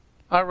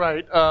All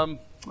right.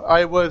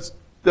 I was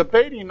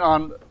debating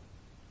on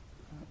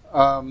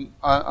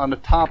a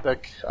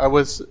topic.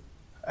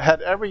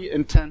 Had every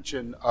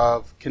intention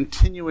of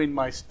continuing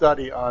my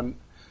study on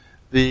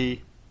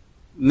the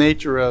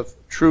nature of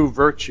true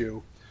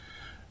virtue,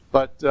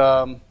 but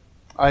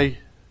I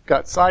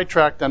got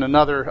sidetracked on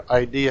another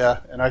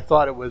idea, and I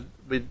thought it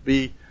would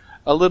be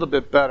a little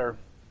bit better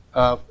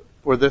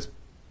for this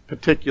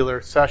particular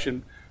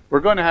session.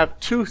 We're going to have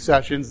 2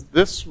 sessions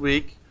this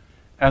week,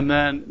 and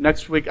then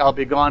next week I'll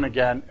be gone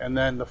again, and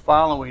then the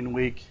following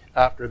week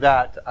after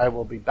that I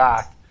will be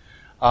back.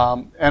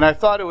 And I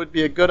thought it would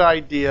be a good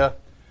idea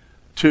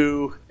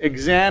to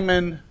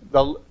examine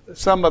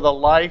some of the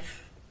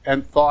life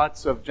and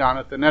thoughts of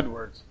Jonathan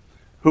Edwards,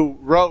 who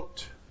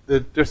wrote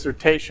the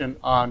dissertation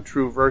on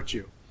true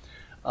virtue.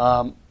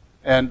 As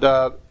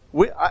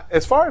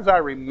far as I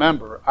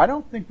remember, I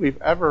don't think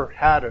we've ever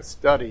had a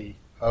study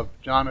of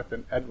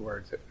Jonathan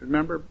Edwards.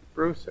 Remember,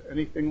 Bruce,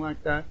 anything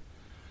like that?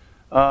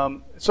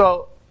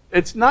 So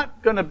it's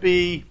not going to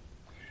be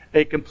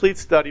a complete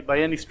study by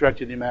any stretch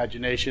of the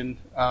imagination,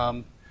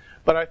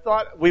 but I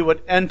thought we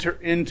would enter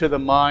into the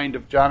mind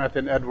of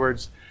Jonathan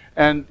Edwards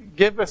and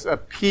give us a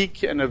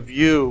peek and a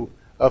view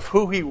of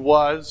who he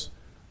was,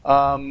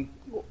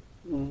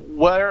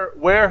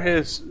 where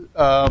his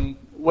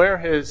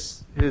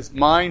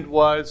mind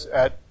was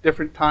at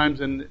different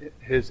times in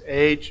his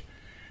age,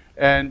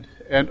 and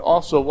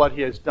also what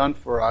he has done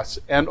for us.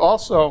 And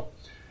also,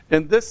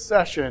 in this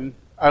session,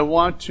 I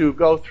want to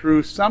go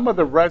through some of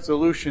the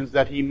resolutions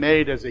that he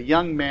made as a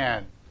young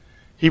man.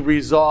 He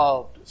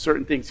resolved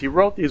certain things. He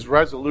wrote these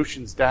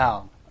resolutions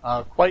down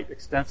quite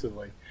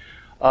extensively.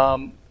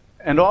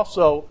 And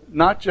also,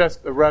 not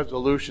just the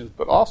resolutions,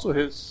 but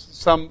also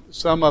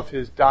some of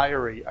his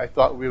diary I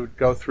thought we would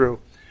go through.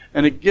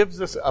 And it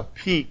gives us a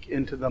peek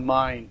into the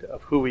mind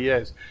of who he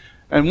is.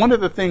 And one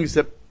of the things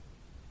that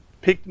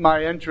piqued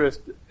my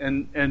interest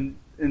in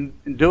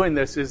doing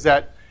this is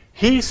that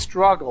he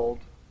struggled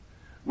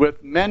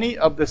with many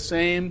of the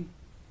same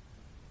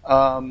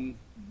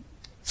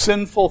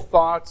sinful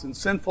thoughts and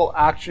sinful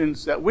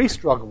actions that we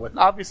struggle with.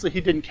 Obviously,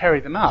 he didn't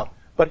carry them out,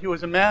 but he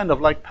was a man of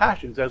like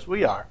passions as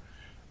we are.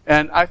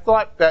 And I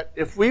thought that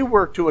if we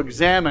were to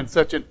examine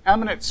such an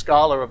eminent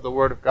scholar of the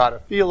Word of God, a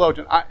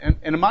theologian, and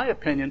in my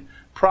opinion,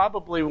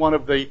 probably one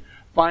of the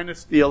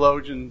finest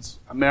theologians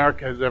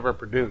America has ever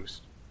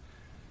produced,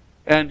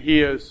 and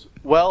he is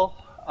well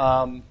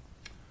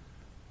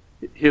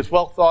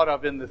thought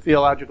of in the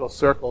theological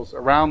circles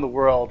around the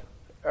world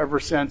ever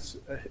since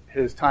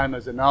his time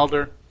as an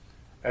elder,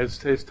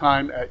 as his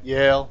time at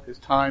Yale, his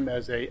time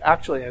as a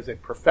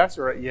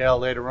professor at Yale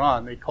later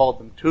on. They called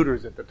them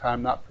tutors at the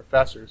time, not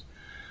professors.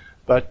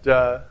 But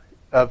a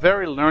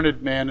very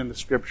learned man in the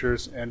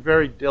Scriptures and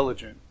very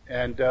diligent.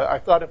 And I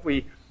thought if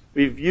we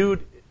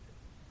viewed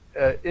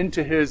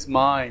into his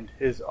mind,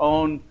 his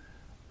own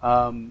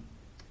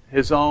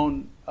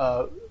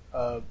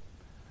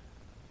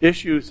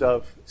issues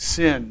of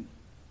sin,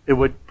 it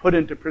would put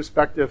into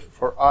perspective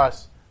for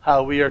us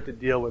how we are to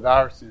deal with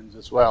our sins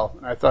as well.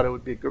 And I thought it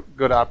would be a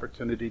good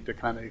opportunity to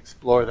kind of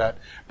explore that.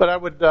 But I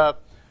would,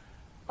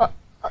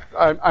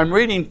 I'm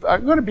reading,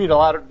 I'm going to be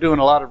doing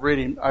a lot of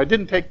reading. I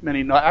didn't take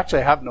many notes.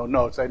 Actually, I have no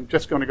notes. I'm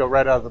just going to go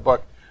right out of the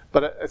book.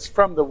 But it's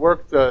from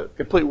the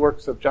complete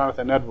works of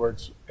Jonathan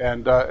Edwards.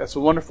 And it's a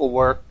wonderful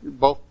work,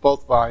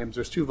 both volumes.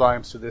 There's 2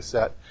 volumes to this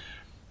set.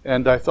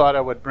 And I thought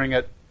I would bring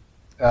it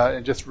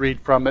and just read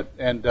from it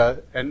and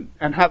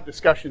have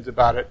discussions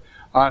about it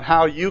on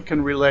how you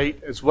can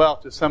relate as well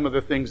to some of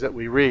the things that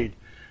we read.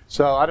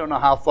 So I don't know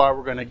how far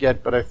we're going to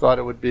get, but I thought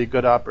it would be a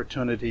good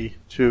opportunity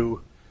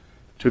to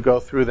go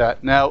through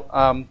that.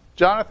 Now,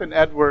 Jonathan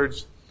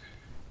Edwards,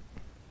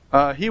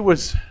 he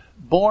was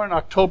born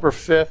October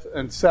 5th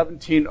in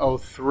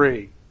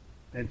 1703,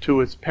 and to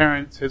his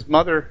parents, his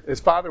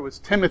father was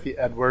Timothy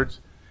Edwards,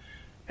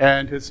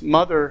 and his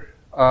mother,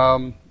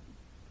 I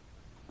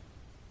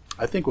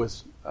think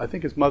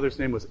his mother's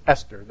name was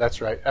Esther.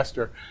 That's right,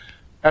 Esther.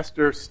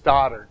 Esther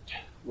Stoddard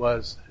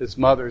was his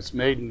mother's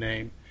maiden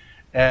name,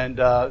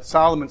 and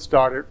Solomon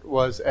Stoddard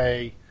was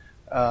a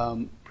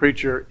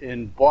preacher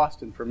in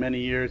Boston for many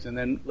years, and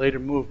then later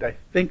moved, I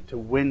think, to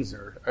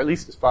Windsor. Or at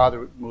least his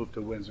father moved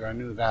to Windsor. I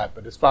knew that,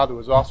 but his father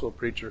was also a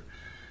preacher.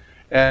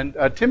 And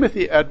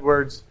Timothy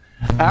Edwards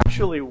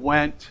actually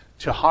went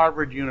to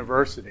Harvard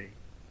University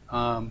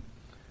and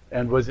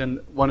was in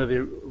one of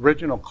the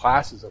original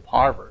classes of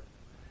Harvard.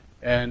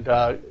 And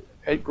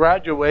at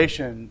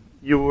graduation,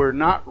 you were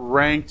not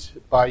ranked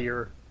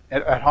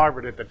at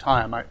Harvard at the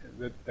time.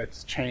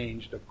 That's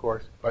changed, of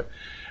course, but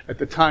at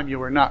the time you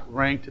were not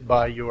ranked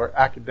by your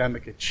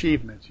academic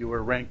achievements. You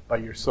were ranked by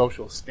your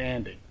social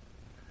standing.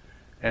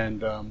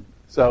 And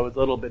so it was a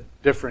little bit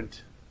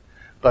different.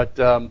 But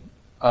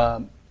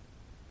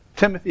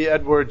Timothy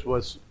Edwards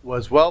was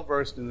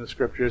well-versed in the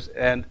Scriptures,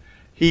 and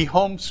he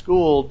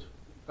homeschooled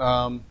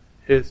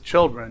his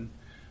children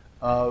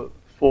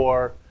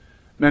for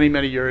many,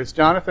 many years.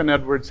 Jonathan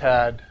Edwards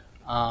had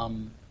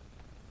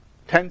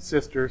 10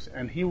 sisters,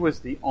 and he was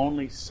the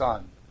only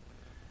son.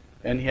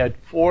 and he had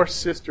 4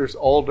 sisters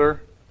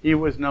older. He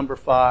was number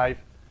 5,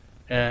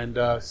 and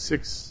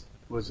six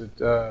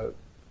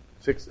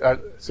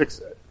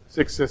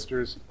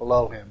sisters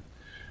below him.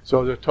 So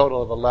it was a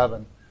total of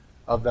 11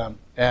 of them.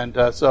 And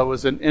so it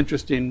was an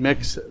interesting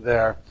mix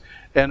there.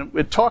 And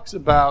it talks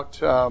about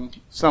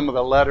some of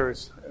the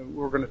letters.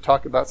 We're going to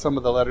talk about some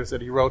of the letters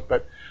that he wrote,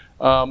 but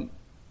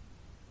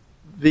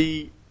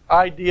the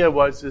idea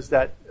is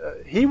that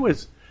he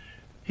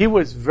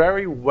did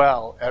very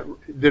well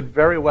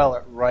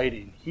at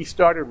writing. He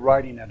started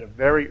writing at a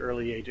very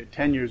early age, at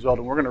 10 years old,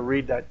 and we're going to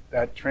read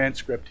that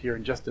transcript here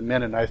in just a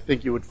minute. And I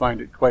think you would find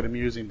it quite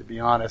amusing, to be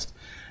honest.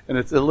 And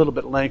it's a little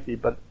bit lengthy,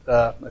 but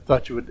I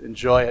thought you would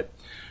enjoy it.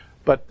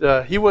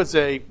 But he was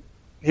a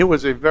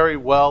very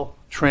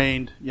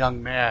well-trained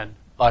young man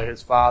by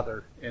his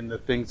father in the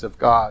things of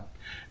God,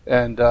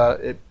 and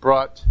it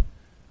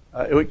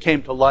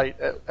came to light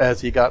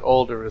as he got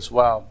older as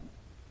well.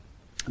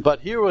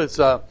 But here was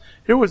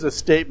a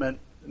statement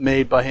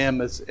made by him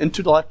as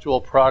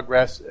intellectual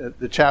progress.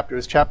 The chapter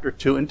is chapter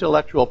 2,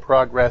 intellectual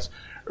progress,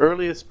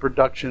 earliest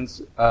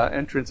productions,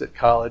 entrance at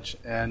college,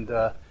 and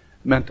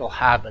mental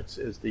habits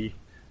is the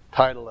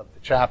title of the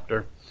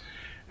chapter.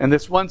 And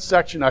this one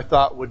section I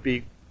thought would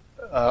be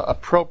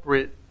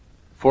appropriate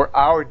for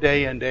our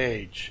day and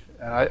age.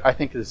 And I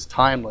think it's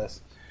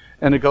timeless.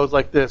 And it goes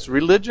like this: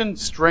 religion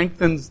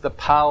strengthens the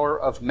power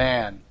of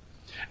man.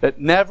 It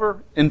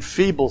never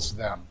enfeebles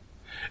them.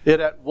 It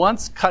at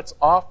once cuts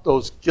off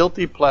those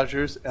guilty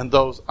pleasures and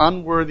those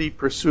unworthy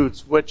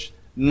pursuits which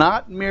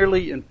not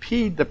merely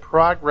impede the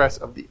progress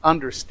of the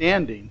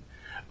understanding,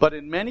 but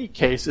in many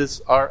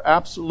cases are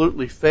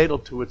absolutely fatal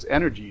to its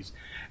energies,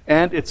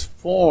 and it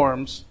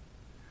forms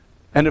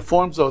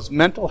those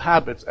mental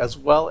habits as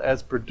well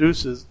as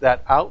produces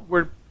that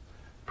outward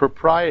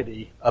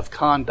propriety of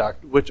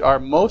conduct which are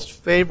most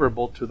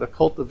favorable to the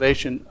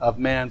cultivation of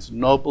man's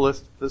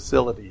noblest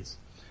facilities.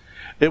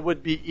 It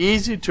would be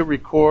easy to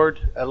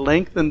record a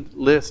lengthened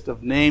list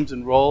of names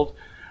enrolled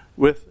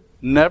with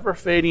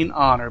never-fading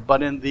honor,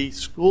 but in the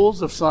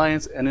schools of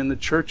science and in the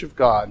Church of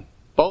God,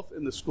 both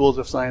in the schools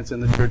of science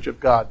and the Church of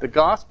God, the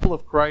gospel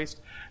of Christ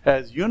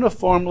has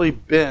uniformly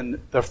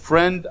been the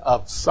friend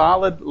of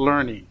solid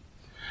learning,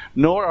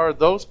 nor are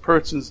those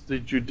persons the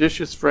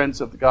judicious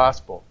friends of the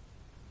gospel,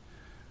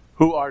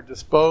 who are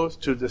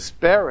disposed to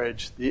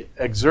disparage the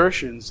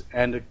exertions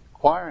and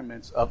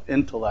acquirements of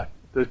intellect.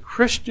 The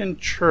Christian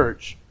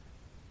church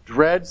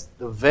dreads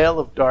the veil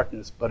of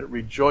darkness, but it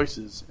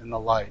rejoices in the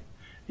light.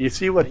 You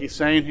see what he's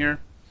saying here?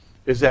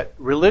 Is that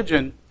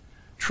religion,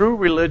 true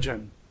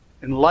religion,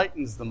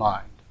 enlightens the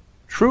mind.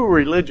 True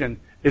religion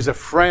is a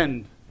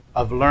friend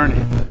of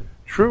learning.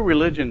 True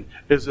religion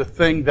is a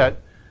thing that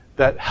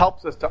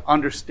helps us to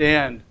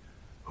understand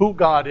who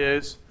God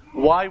is,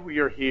 why we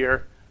are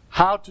here,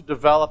 how to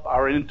develop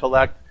our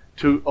intellect,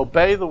 to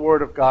obey the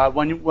Word of God.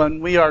 When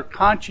we are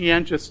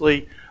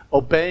conscientiously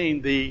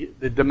obeying the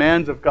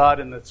demands of God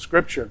in the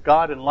Scripture,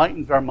 God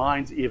enlightens our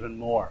minds even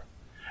more.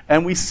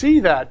 And we see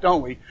that,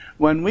 don't we?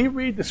 When we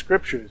read the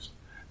Scriptures,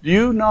 do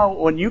you know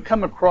when you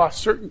come across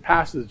certain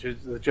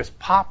passages that just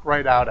pop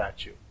right out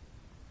at you?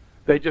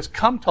 They just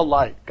come to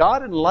light.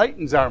 God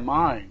enlightens our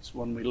minds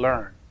when we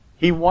learn.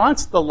 He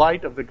wants the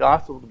light of the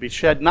gospel to be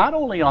shed not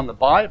only on the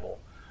Bible,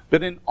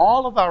 but in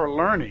all of our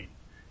learning.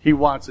 He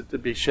wants it to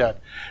be shed.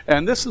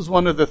 And this is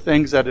one of the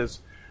things that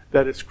is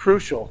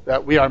crucial,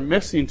 that we are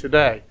missing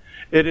today.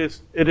 It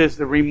is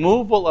the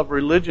removal of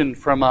religion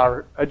from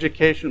our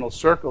educational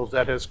circles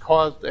that has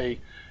caused a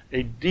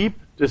deep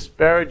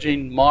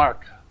disparaging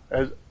mark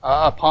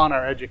upon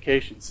our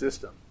education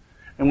system.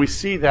 And we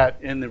see that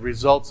in the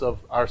results of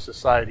our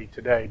society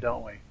today,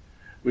 don't we?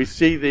 We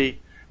see the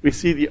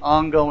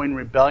ongoing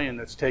rebellion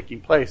that's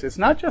taking place. It's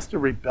not just a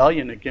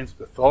rebellion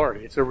against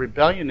authority, it's a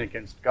rebellion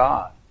against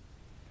God.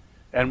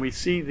 And we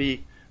see the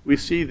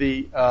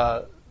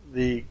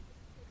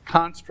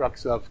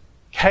constructs of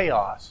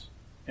chaos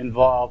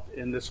involved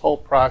in this whole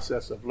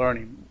process of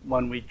learning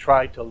when we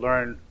try to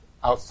learn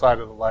outside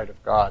of the light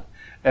of God.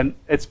 And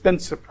it's been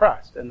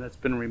suppressed and it's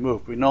been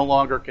removed. We no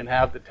longer can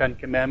have the Ten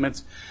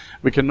Commandments.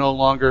 We can no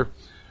longer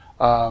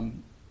talk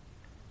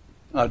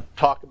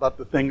about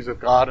the things of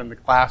God in the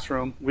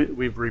classroom.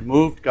 We've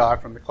removed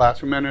God from the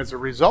classroom, and as a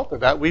result of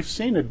that, we've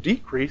seen a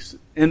decrease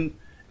in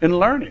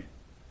learning,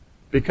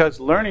 because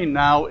learning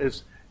now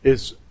is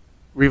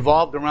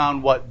revolved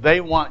around what they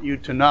want you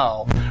to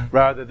know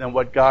rather than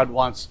what God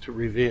wants to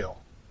reveal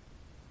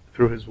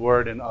through His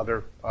Word and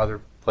other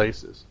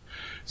places.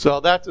 So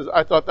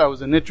I thought that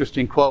was an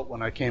interesting quote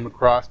when I came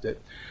across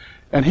it.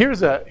 And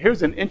here's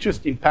an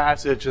interesting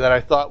passage that I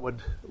thought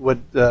would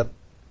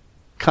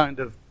kind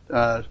of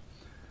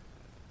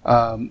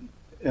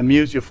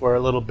amuse you for a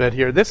little bit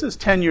here. This is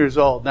 10 years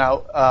old.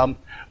 Now,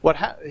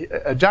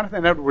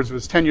 Jonathan Edwards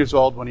was 10 years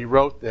old when he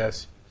wrote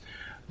this,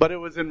 but it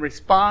was in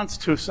response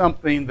to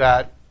something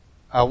that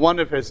one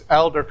of his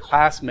elder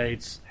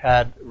classmates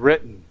had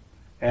written.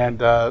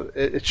 And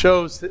it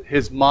shows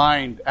his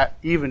mind at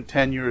even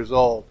 10 years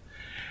old.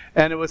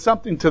 And it was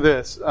something to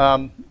this.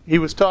 He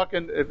was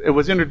talking, it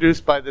was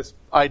introduced by this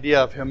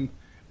idea of him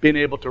being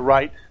able to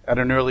write at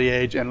an early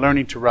age and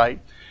learning to write.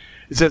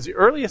 It says, the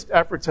earliest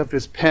efforts of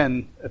his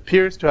pen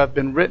appears to have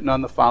been written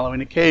on the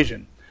following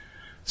occasion.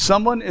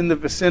 Someone in the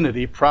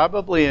vicinity,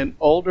 probably an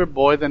older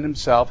boy than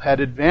himself, had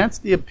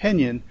advanced the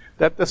opinion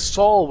that the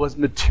soul was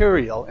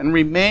material and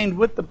remained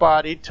with the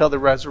body till the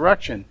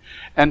resurrection,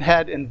 and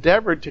had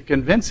endeavored to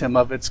convince him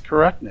of its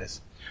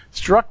correctness.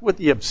 Struck with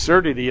the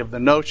absurdity of the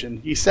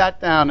notion, he sat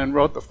down and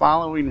wrote the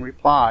following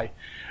reply,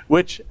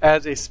 which,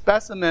 as a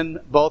specimen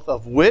both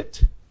of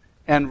wit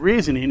and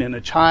reasoning in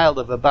a child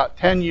of about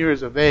 10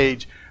 years of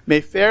age,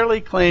 may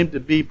fairly claim to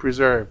be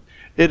preserved.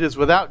 It is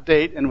without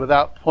date and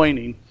without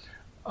pointing,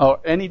 or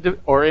any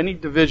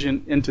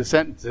division into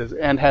sentences,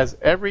 and has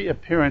every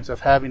appearance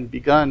of having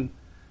been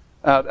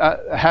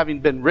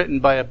written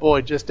by a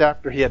boy just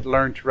after he had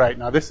learned to write.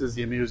 Now, this is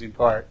the amusing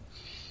part.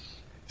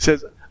 It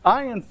says,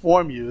 I am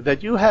informed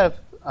that you have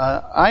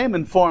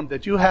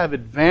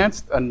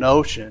advanced a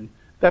notion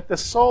that the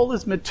soul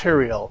is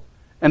material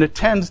and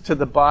attends to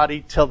the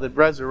body till the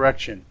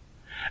resurrection.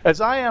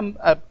 As I am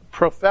a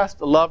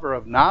professed lover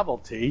of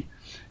novelty,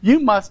 you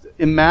must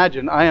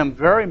imagine I am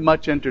very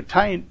much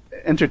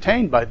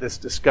entertained by this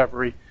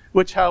discovery,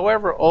 which,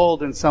 however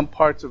old in some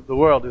parts of the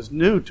world, is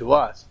new to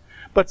us.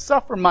 But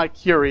suffer my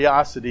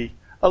curiosity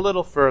a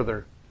little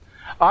further.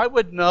 I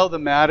would know the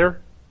manner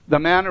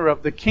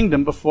of the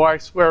kingdom before I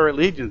swear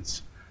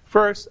allegiance.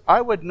 First, I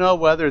would know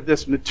whether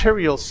this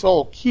material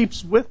soul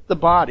keeps with the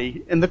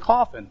body in the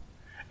coffin,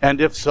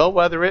 and if so,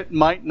 whether it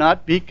might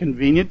not be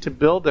convenient to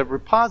build a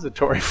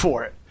repository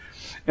for it,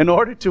 in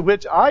order to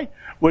which I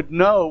would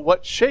know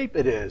what shape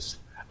it is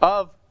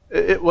of,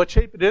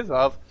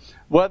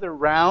 whether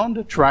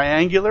round,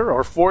 triangular,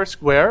 or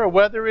foursquare, or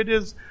whether it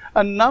is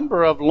a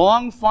number of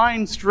long,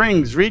 fine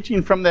strings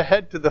reaching from the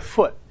head to the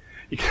foot.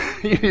 You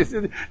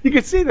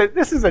can see that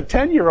this is a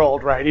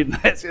 10-year-old writing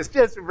this. It's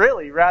just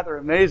really rather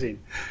amazing.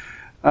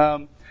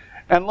 And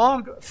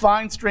long,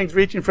 fine strings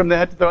reaching from the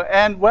head to the foot,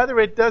 and whether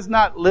it does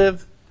not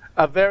live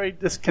a very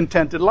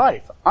discontented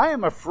life. I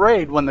am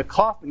afraid when the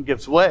coffin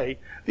gives way,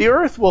 the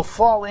earth will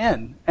fall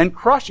in and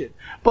crush it.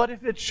 But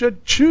if it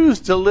should choose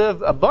to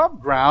live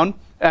above ground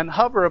and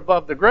hover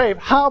above the grave,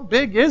 how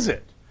big is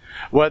it?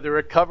 Whether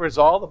it covers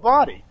all the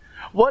body.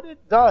 What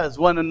it does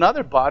when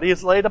another body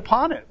is laid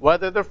upon it.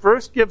 Whether the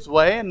first gives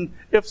way, and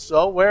if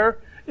so, where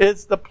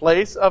is the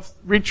place of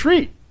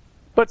retreat?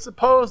 But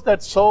suppose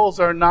that souls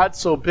are not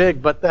so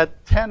big, but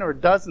that 10 or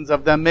dozens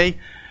of them may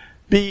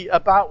be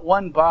about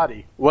one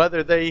body,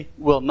 whether they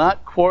will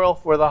not quarrel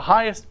for the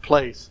highest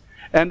place.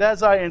 And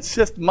as I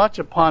insist much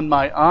upon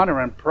my honor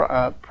and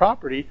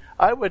property,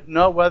 I would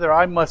know whether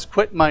I must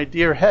quit my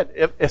dear head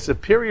if a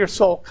superior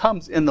soul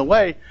comes in the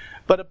way.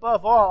 But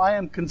above all, I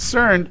am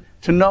concerned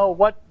to know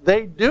what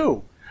they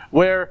do,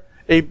 where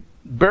a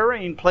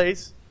burying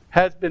place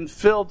has been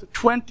filled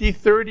 20,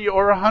 30,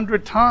 or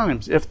 100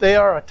 times. If they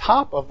are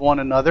atop of one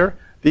another,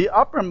 the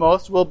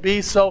uppermost will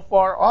be so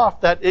far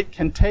off that it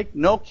can take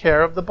no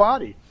care of the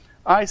body.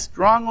 I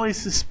strongly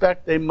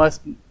suspect they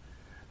must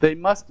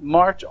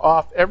march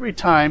off every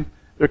time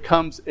there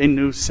comes a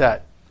new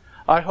set.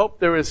 I hope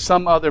there is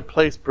some other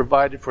place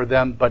provided for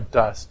them but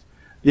dust.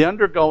 They are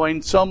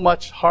undergoing so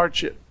much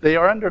hardship,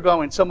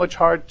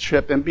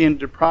 and being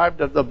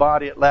deprived of the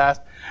body at last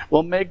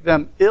will make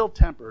them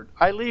ill-tempered.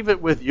 I leave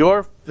it with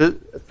your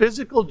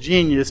physical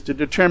genius to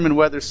determine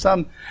whether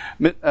some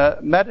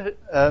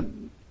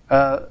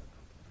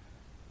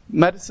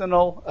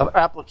medicinal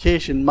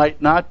application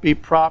might not be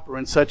proper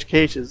in such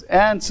cases,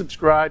 and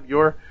subscribe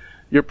your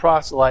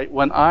proselyte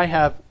when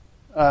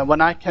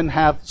I can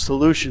have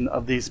solution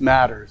of these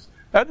matters.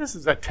 Now, this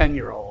is a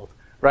 10-year-old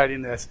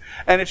writing this,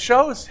 and it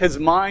shows his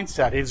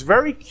mindset. He's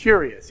very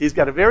curious. He's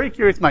got a very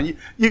curious mind.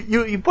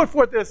 You put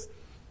forth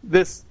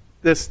this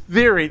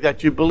theory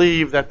that you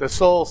believe that the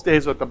soul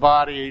stays with the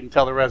body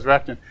until the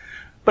resurrection.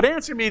 But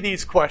answer me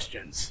these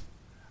questions.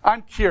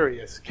 I'm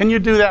curious. Can you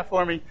do that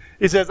for me?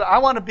 He says, I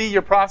want to be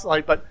your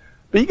proselyte, but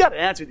you got to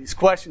answer these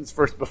questions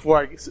first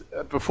before I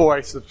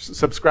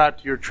subscribe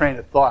to your train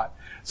of thought.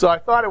 So I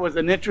thought it was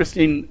an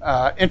interesting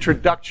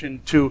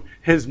introduction to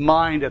his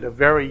mind at a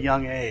very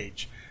young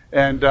age.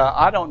 And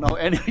I don't know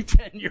any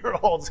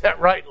 10-year-olds that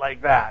write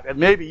like that. And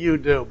maybe you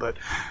do, but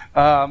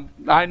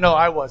I know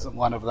I wasn't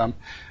one of them.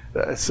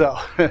 So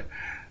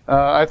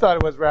I thought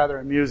it was rather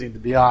amusing, to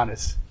be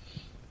honest.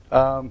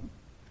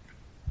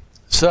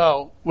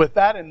 So with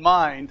that in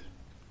mind,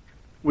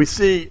 we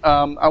see,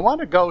 I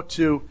want to go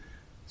to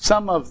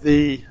some of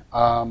the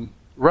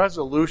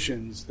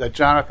resolutions that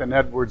Jonathan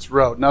Edwards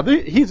wrote. Now,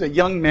 he's a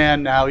young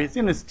man now. He's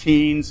in his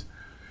teens.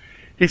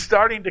 He's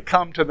starting to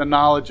come to the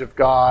knowledge of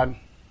God.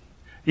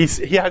 He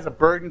has a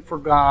burden for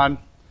God.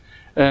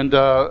 And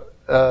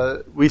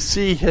we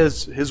see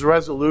his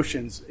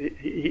resolutions.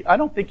 I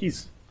don't think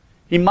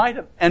he might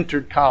have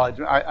entered college.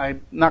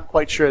 I'm not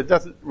quite sure. It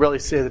doesn't really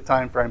say the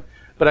time frame.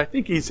 But I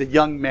think he's a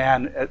young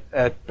man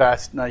at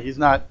best. Now, he's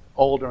not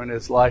older in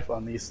his life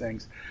on these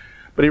things.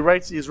 But he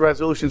writes these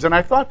resolutions, and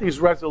I thought these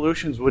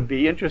resolutions would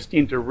be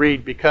interesting to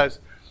read because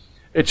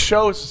it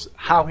shows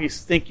how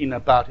he's thinking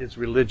about his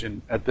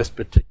religion at this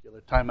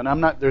particular time.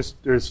 And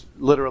there's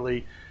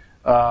literally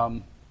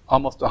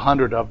almost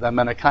 100 of them,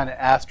 and I kind of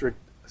asterisked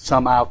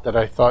some out that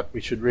I thought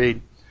we should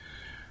read.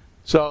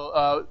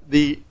 So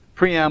the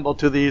preamble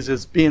to these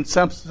is being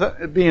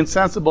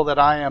sensible that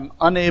I am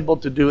unable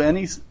to do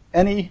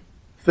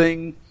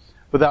anything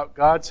without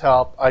God's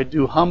help. I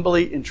do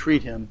humbly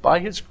entreat him by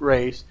his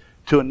grace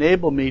to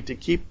enable me to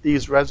keep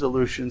these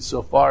resolutions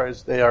so far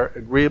as they are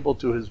agreeable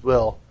to his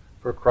will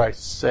for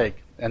Christ's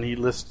sake. And he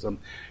lists them.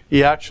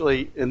 He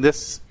actually, in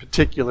this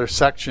particular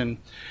section,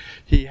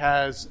 he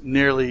has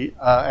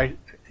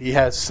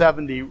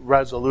 70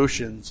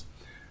 resolutions.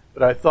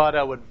 But I thought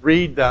I would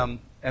read them,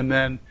 and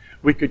then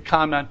we could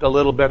comment a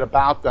little bit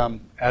about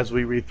them as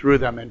we read through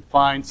them and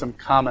find some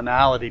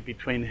commonality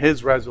between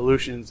his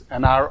resolutions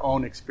and our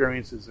own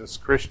experiences as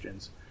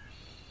Christians.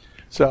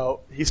 So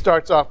he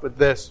starts off with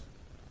this.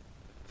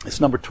 It's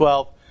number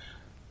 12.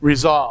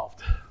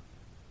 Resolved.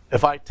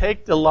 If I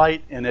take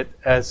delight in it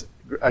as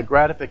a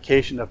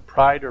gratification of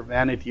pride or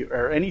vanity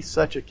or any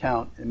such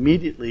account,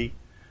 immediately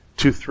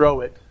to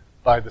throw it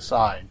by the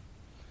side.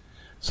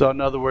 So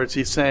in other words,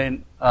 he's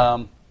saying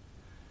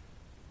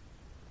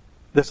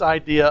this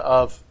idea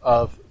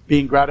of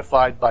being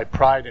gratified by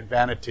pride and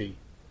vanity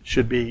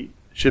should be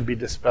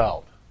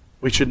dispelled.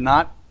 We should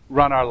not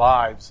run our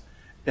lives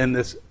in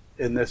this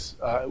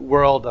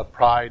world of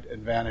pride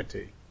and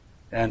vanity.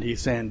 And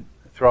he's saying,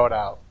 throw it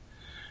out.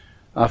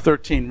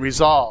 13,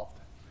 resolved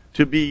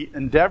to be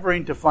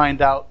endeavoring to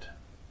find out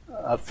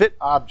fit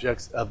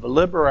objects of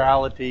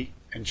liberality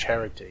and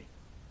charity.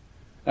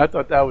 I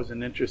thought that was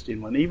an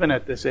interesting one. Even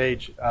at this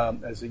age,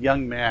 as a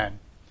young man,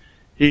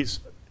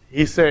 he's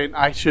saying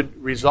I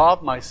should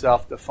resolve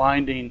myself to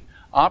finding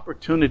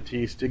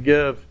opportunities to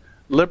give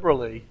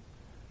liberally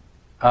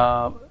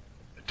to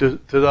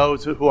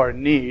those who are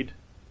in need,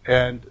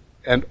 and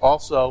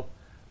also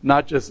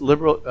not just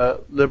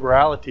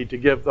liberality to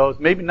give those,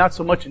 maybe not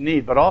so much in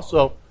need, but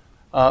also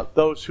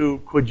those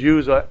who could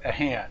use a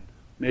hand,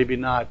 maybe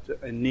not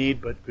in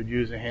need, but could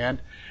use a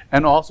hand,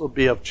 and also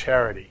be of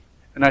charity.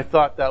 And I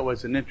thought that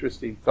was an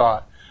interesting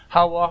thought.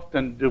 How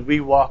often do we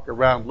walk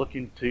around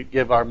looking to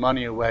give our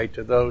money away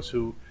to those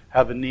who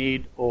have a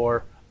need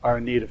or are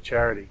in need of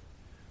charity?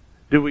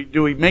 Do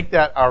we make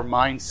that our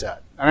mindset?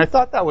 And I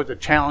thought that was a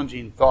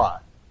challenging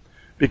thought,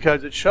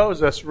 because it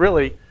shows us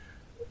really,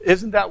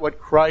 isn't that what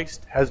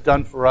Christ has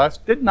done for us?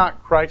 Did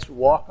not Christ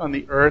walk on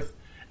the earth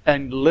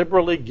and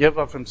liberally give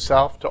of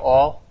himself to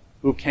all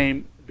who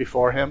came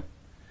before him?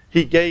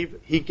 He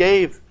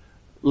gave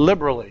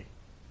liberally.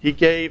 He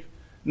gave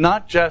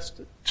not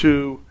just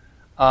to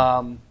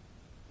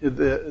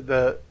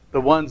the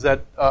ones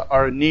that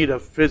are in need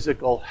of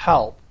physical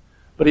help,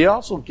 but he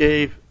also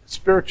gave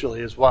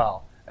spiritually as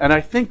well. And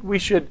I think we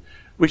should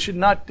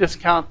not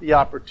discount the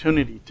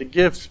opportunity to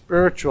give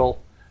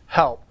spiritual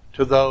help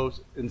to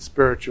those in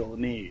spiritual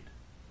need.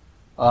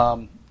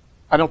 I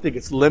don't think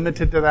it's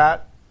limited to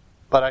that,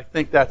 but I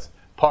think that's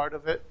part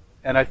of it.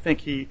 And I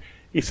think he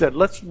said,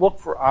 let's look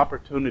for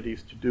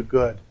opportunities to do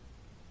good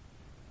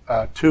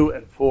to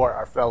and for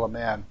our fellow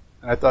man.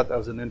 And I thought that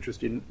was an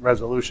interesting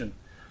resolution.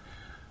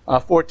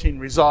 14,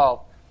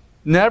 resolve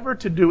never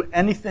to do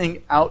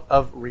anything out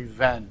of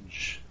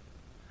revenge.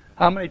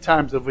 How many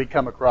times have we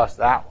come across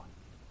that one?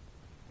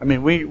 I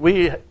mean,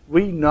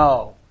 we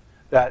know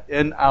that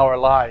in our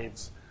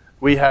lives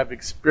we have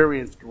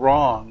experienced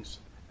wrongs,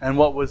 and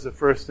what was the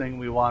first thing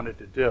we wanted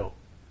to do?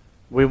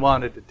 We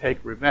wanted to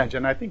take revenge.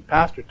 And I think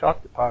Pastor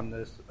talked upon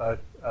this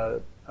a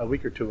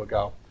week or two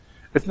ago.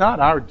 It's not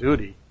our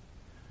duty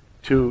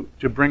to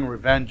bring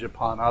revenge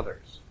upon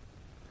others.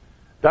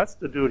 That's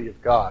the duty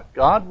of God.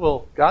 God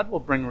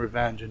will bring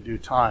revenge in due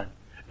time.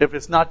 If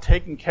it's not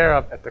taken care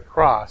of at the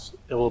cross,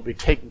 it will be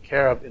taken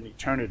care of in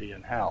eternity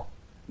in hell.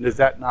 And is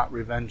that not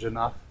revenge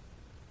enough?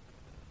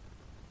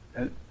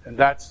 And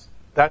that's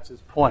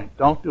his point.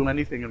 Don't do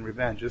anything in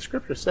revenge. The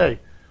scriptures say,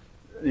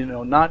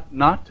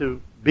 not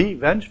to be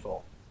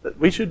vengeful. That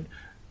we should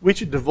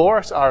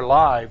divorce our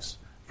lives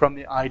from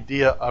the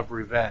idea of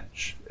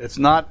revenge. It's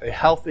not a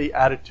healthy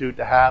attitude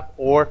to have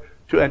or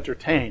to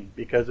entertain,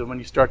 because when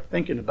you start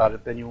thinking about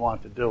it, then you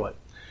want to do it.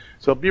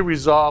 So be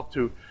resolved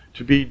to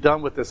be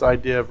done with this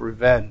idea of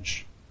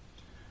revenge.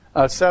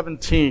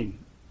 17.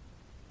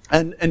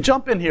 And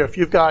jump in here if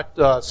you've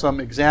got some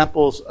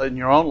examples in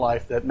your own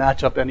life that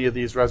match up any of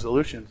these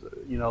resolutions.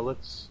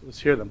 Let's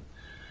hear them.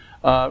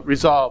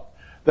 Resolve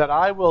that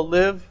I will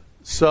live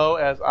so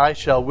as I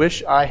shall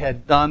wish I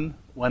had done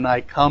when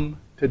I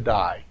come to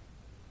die.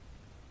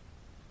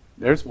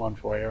 There's one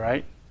for you,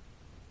 right?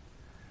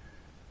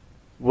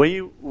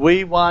 We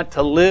want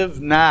to live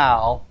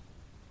now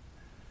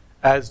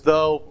as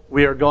though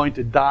we are going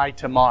to die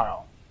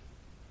tomorrow.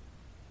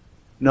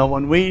 No,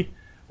 when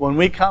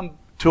we come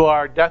to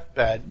our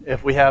deathbed,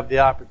 if we have the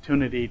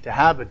opportunity to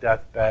have a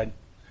deathbed,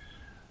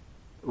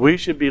 we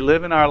should be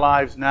living our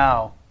lives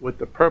now with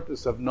the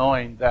purpose of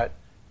knowing that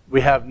we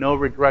have no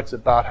regrets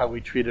about how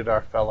we treated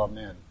our fellow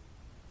men.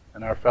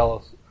 and our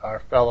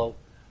fellow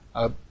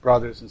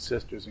brothers and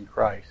sisters in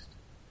Christ.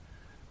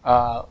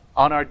 On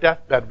our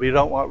deathbed, we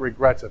don't want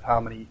regrets of how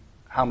many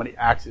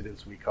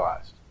accidents we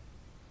caused.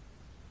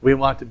 We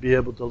want to be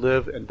able to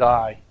live and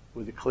die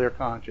with a clear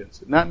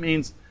conscience, and that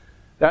means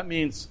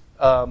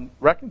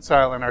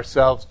reconciling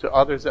ourselves to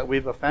others that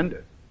we've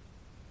offended.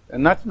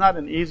 And that's not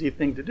an easy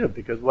thing to do,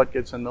 because what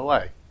gets in the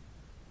way?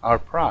 Our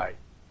pride.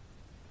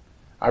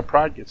 Our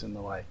pride gets in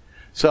the way.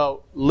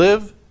 So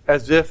live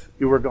as if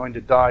you were going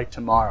to die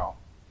tomorrow.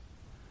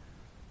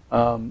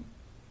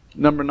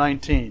 Number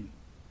 19.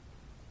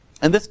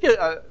 And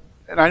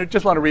and I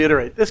just want to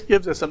reiterate, this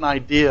gives us an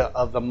idea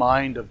of the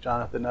mind of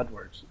Jonathan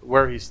Edwards,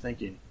 where he's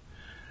thinking.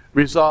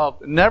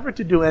 Resolved never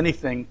to do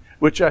anything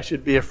which I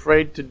should be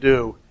afraid to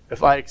do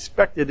if I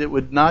expected it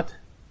would not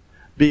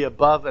be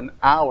above an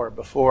hour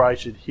before I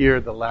should hear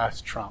the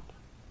last trump.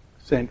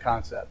 Same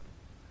concept.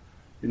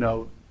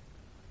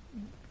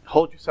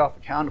 Hold yourself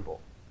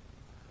accountable.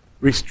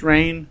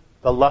 Restrain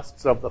the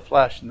lusts of the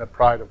flesh and the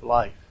pride of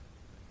life.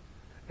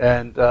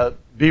 And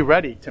be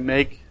ready to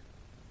meet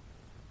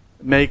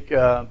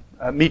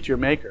your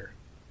Maker,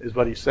 is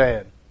what he's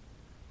saying.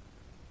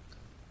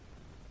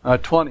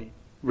 20.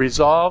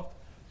 Resolved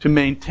to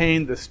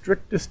maintain the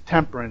strictest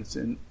temperance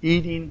in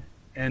eating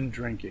and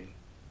drinking.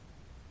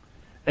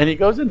 And he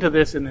goes into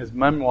this in his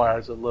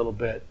memoirs a little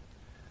bit.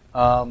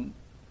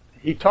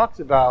 He talks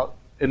about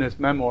in his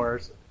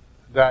memoirs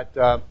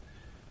that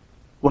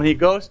when he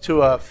goes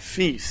to a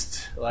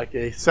feast, like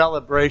a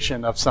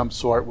celebration of some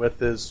sort with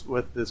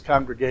his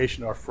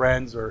congregation or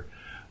friends or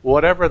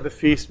whatever the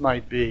feast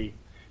might be,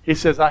 he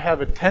says, I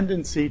have a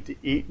tendency to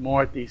eat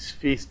more at these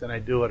feasts than I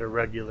do at a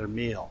regular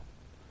meal.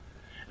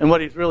 And what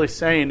he's really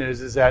saying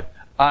is that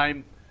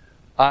I'm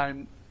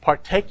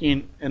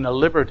partaking in a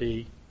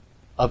liberty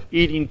of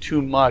eating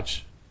too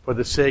much for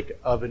the sake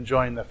of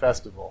enjoying the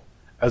festival,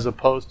 as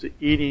opposed to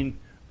eating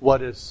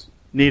what is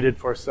needed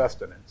for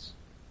sustenance.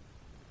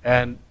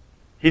 And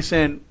he's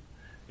saying,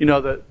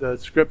 the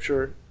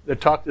scripture that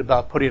talked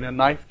about putting a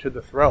knife to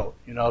the throat,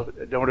 in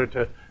order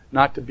to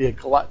not to be a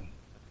glutton.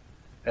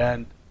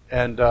 And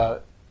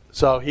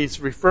so he's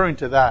referring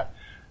to that.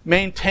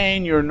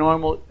 Maintain your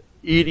normal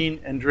eating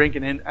and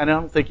drinking. And I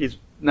don't think he's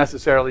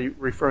necessarily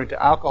referring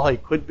to alcohol. He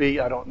could be,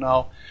 I don't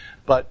know.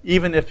 But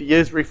even if he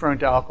is referring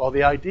to alcohol,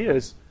 the idea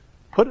is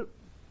put a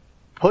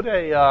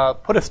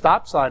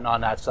stop sign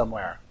on that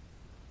somewhere.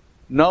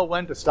 Know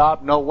when to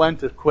stop, know when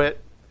to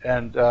quit,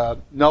 and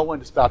know when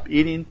to stop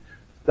eating,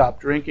 stop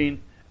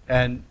drinking,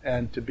 and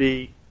to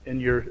be in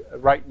your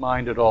right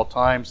mind at all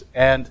times,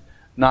 and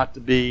not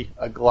to be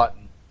a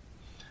glutton.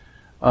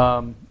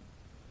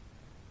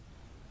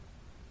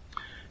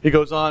 He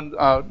goes on,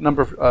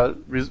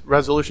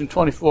 resolution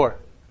 24.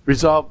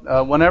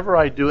 Resolve, whenever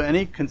I do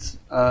any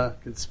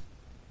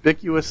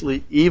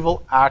conspicuously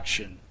evil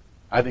action,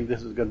 I think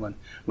this is a good one.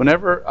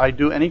 Whenever I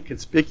do any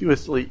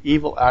conspicuously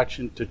evil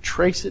action, to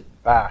trace it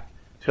back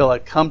till I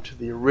come to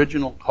the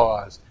original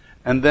cause,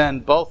 and then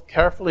both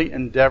carefully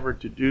endeavor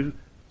to do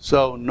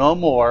so no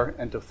more,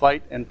 and to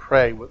fight and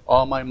pray with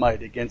all my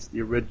might against the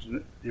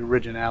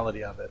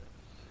originality of it.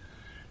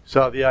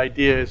 So the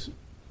idea is,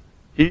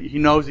 he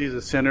knows he's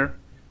a sinner.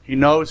 He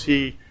knows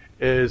he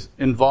is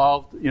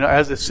involved.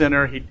 As a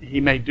sinner, he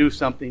may do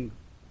something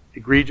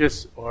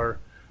egregious or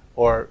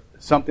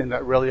something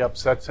that really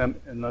upsets him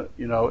in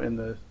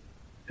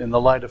the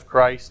light of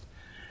Christ.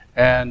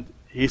 And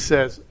he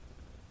says,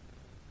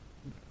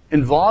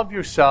 involve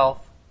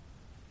yourself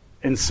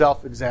in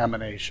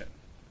self-examination.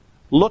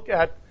 Look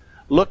at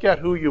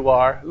who you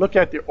are. Look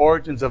at the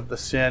origins of the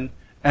sin,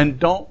 and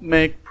don't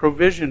make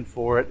provision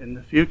for it in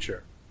the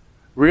future.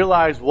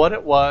 Realize what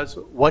it was,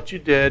 what you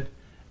did,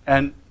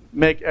 and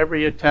make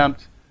every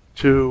attempt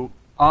to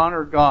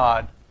honor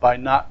God by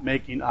not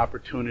making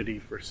opportunity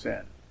for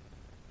sin.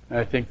 And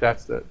I think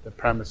that's the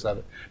premise of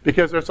it.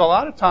 Because there's a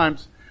lot of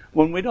times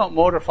when we don't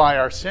mortify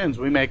our sins,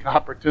 we make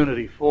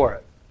opportunity for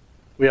it.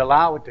 We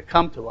allow it to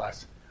come to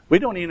us. We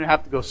don't even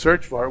have to go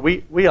search for it.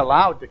 We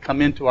allow it to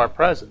come into our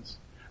presence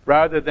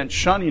rather than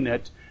shunning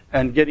it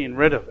and getting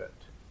rid of it.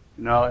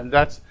 And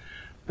that's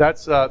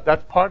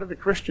part of the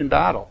Christian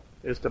battle,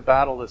 is to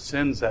battle the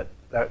sins that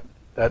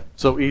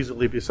so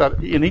easily beset.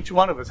 And each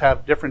one of us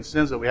have different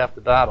sins that we have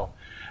to battle.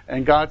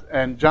 And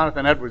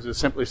Jonathan Edwards is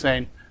simply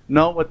saying,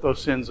 know what those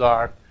sins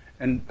are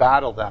and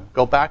battle them.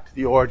 Go back to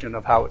the origin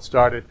of how it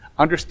started.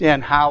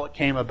 Understand how it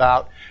came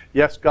about.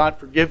 Yes, God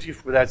forgives you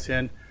for that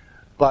sin,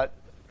 but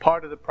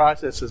part of the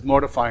process is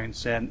mortifying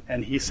sin.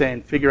 And he's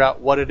saying, figure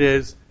out what it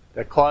is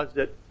that caused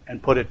it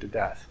and put it to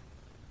death.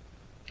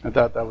 I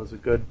thought that was a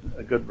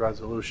good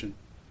resolution.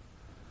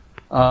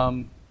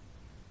 25.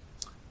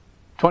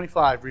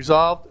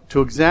 Resolved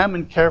to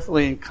examine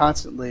carefully and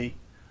constantly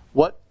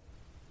what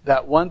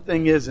that one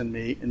thing is in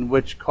me in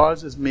which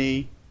causes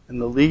me in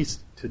the least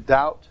to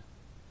doubt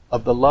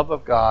of the love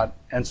of God,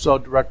 and so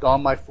direct all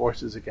my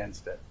forces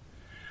against it.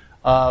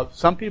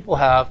 Some people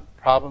have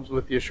problems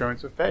with the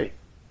assurance of faith.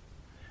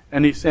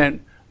 And he's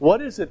saying,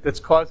 what is it that's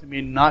causing me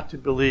not to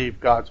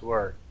believe God's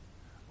word?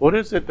 What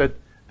is it that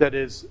that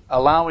is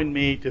allowing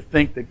me to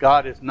think that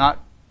God is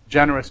not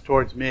generous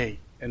towards me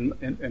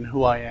in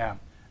who I am.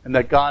 And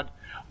that God,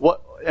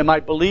 am I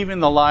believing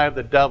the lie of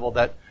the devil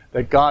that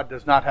God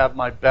does not have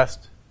my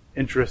best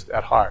interest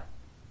at heart?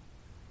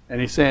 And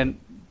he's saying,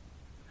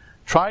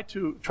 try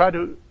to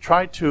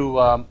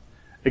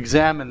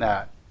examine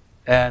that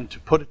and to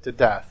put it to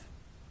death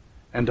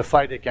and to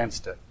fight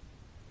against it.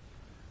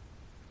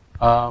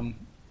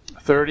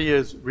 30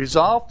 is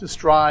resolve to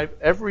strive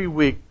every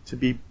week to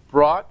be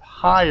brought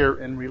higher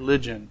in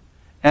religion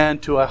and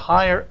to a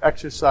higher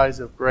exercise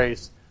of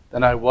grace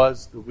than I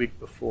was the week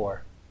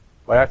before.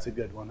 Boy, that's a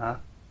good one, huh?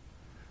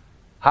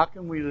 How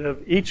can we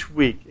live each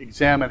week,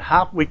 examine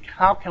how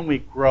can we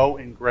grow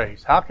in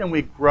grace? How can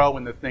we grow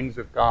in the things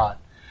of God?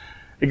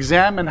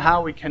 Examine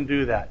how we can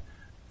do that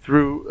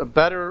through a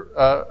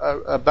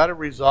better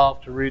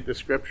resolve to read the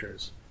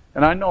Scriptures.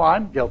 And I know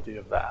I'm guilty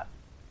of that.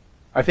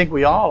 I think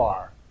we all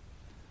are.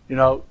 You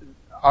know,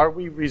 are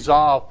we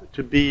resolved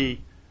to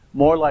be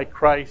more like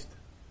Christ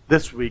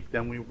this week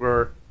than we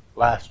were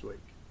last week?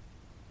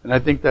 And I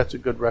think that's a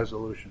good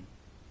resolution.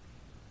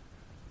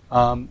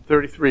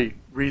 33,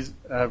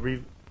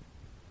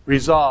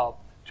 resolve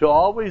to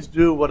always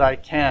do what I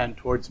can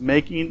towards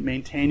making,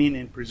 maintaining,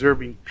 and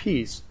preserving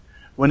peace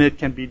when it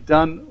can be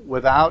done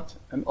without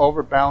an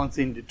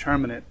overbalancing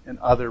determinant in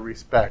other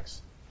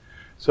respects.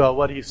 So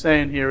what he's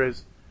saying here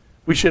is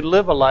we should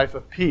live a life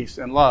of peace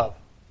and love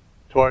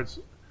towards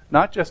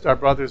not just our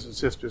brothers and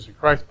sisters in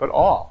Christ, but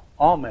all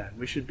men.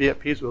 We should be at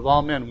peace with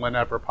all men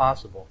whenever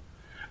possible.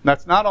 And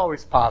that's not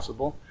always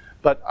possible,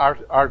 but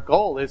our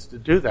goal is to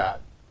do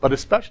that, but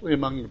especially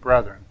among the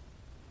brethren.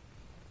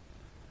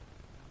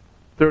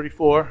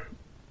 34,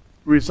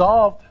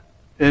 resolved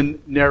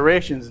in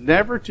narrations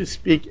never to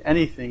speak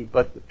anything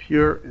but the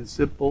pure and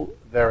simple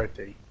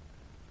verity.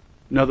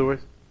 In other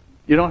words,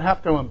 you don't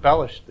have to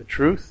embellish the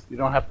truth. You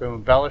don't have to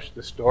embellish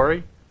the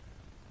story.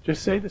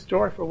 Just say the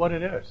story for what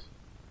it is.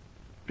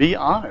 Be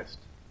honest.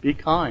 Be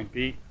kind.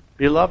 Be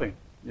loving.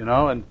 You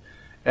know,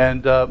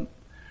 and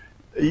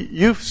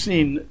you've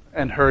seen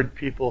and heard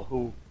people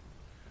who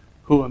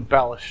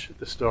embellish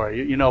the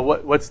story. You know,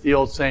 what's the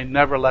old saying?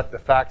 Never let the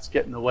facts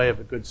get in the way of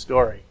a good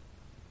story.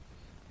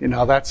 You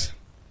know, that's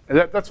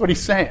what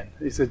he's saying.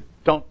 He said,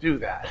 don't do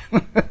that.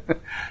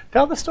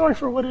 Tell the story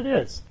for what it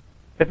is.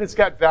 If it's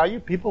got value,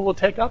 people will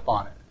take up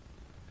on it.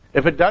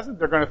 If it doesn't,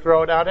 they're going to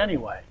throw it out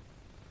anyway.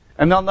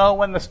 And they'll know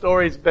when the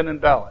story's been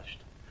embellished.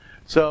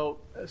 So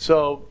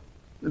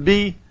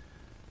be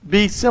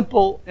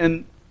simple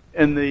in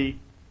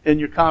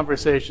your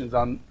conversations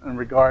in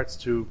regards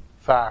to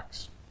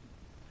facts.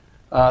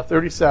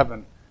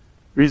 37.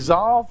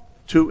 Resolve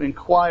to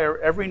inquire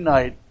every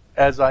night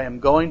as I am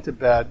going to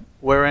bed,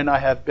 wherein I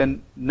have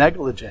been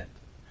negligent,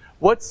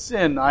 what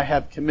sin I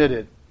have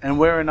committed, and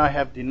wherein I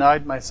have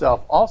denied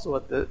myself, also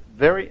at the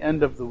very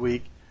end of the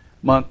week,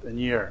 month, and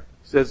year.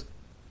 He says,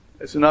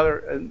 it's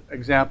another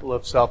example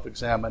of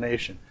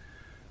self-examination.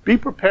 Be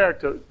prepared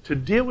to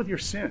deal with your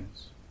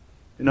sins.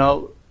 You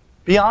know,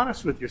 be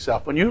honest with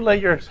yourself. When you lay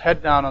your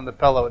head down on the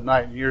pillow at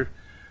night and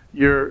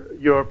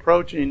you're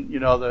approaching, you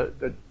know,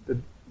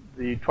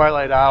 the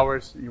twilight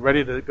hours, you're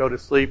ready to go to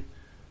sleep,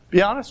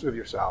 be honest with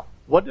yourself.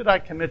 What did I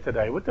commit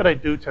today? What did I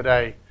do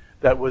today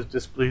that was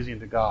displeasing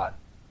to God?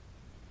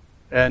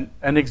 And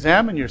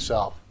examine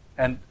yourself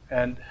and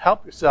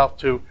help yourself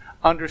to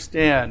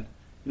understand,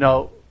 you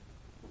know,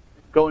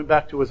 going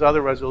back to his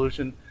other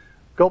resolution,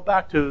 go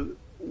back to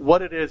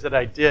what it is that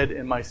I did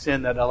in my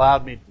sin that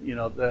allowed me, you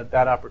know,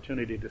 that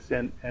opportunity to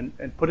sin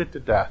and put it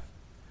to death.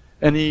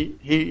 And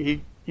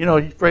he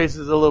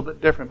phrases it a little bit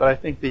different, but I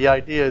think the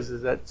idea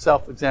is that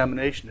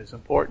self-examination is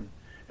important.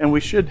 And we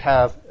should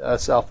have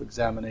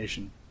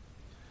self-examination.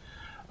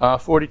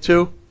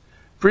 42,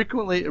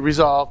 frequently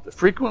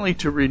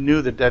to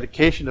renew the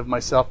dedication of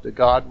myself to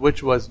God,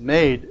 which was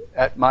made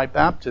at my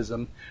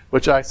baptism,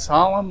 which I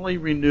solemnly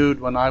renewed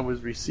when I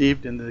was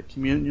received in the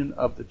communion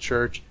of the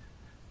church,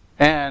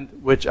 and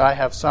which I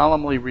have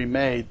solemnly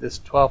remade this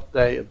 12th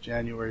day of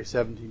January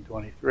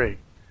 1723.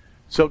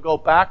 So go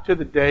back to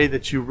the day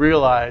that you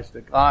realize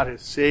that God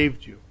has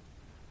saved you,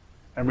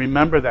 and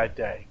remember that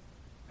day.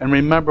 And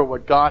remember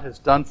what God has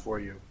done for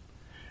you.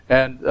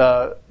 And,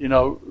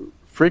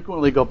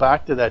 frequently go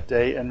back to that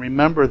day and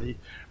remember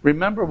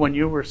when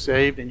you were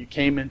saved and you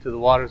came into the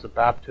waters of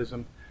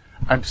baptism.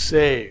 I'm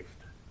saved.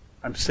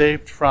 I'm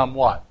saved from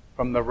what?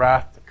 From the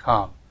wrath to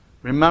come.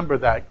 Remember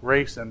that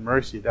grace and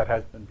mercy that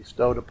has been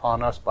bestowed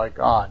upon us by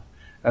God.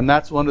 And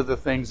that's one of the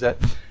things that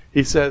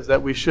he says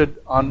that we should,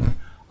 on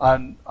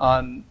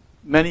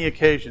many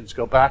occasions,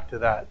 go back to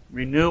that.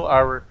 Renew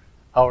our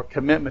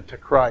commitment to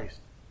Christ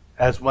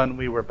as when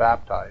we were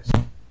baptized.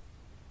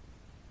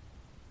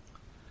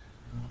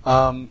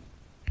 44.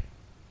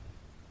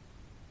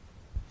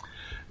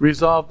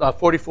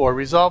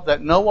 Resolve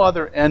that no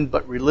other end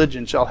but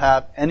religion shall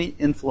have any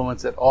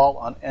influence at all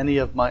on any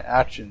of my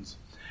actions,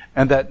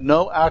 and that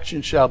no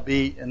action shall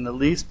be in the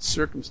least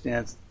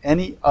circumstance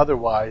any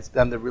otherwise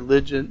than the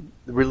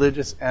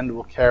religious end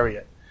will carry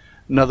it.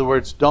 In other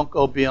words, don't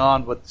go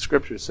beyond what the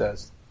Scripture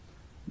says.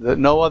 that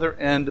no other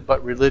end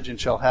but religion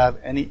shall have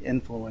any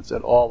influence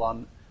at all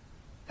on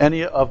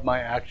any of my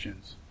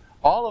actions.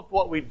 All of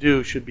what we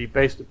do should be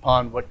based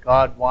upon what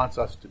God wants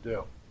us to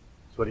do.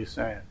 That's what he's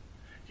saying.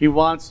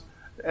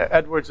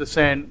 Edwards is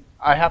saying,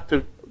 I have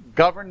to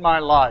govern my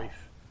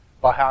life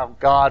by how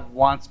God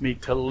wants me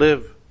to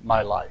live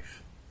my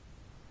life.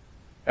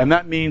 And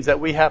that means that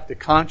we have to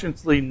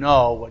consciously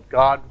know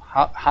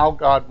how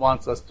God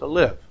wants us to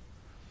live.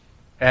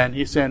 And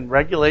he's saying,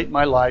 regulate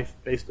my life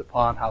based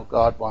upon how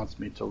God wants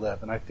me to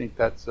live. And I think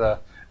that's a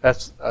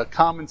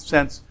common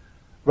sense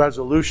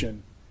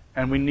resolution.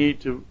 And we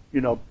need to,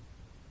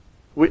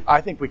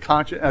 I think we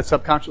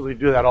subconsciously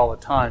do that all the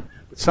time.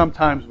 But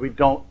sometimes we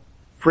don't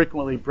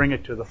frequently bring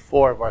it to the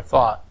fore of our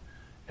thought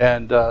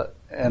and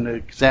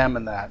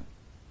examine that.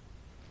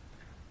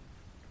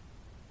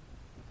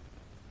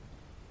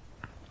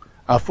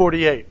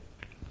 48.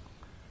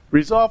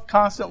 Resolve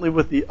constantly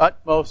with the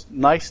utmost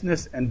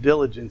niceness and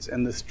diligence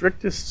and the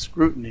strictest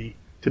scrutiny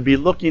to be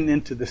looking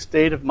into the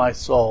state of my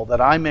soul,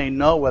 that I may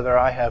know whether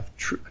I have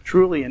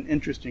truly an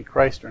interest in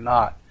Christ or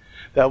not,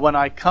 that when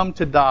I come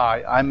to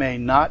die, I may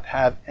not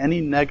have any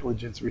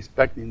negligence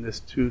respecting this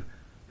to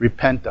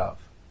repent of.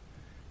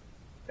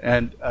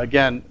 And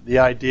again, the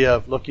idea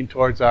of looking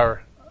towards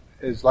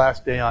his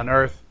last day on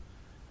earth,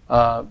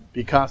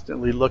 be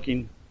constantly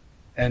looking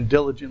and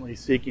diligently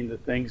seeking the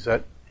things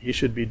that he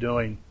should be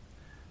doing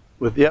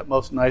with the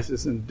utmost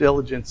niceness and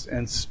diligence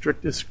and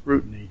strictest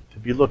scrutiny to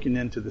be looking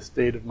into the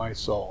state of my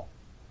soul.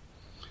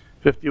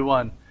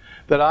 51.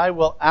 That I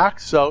will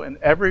act so in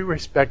every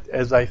respect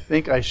as I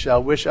think I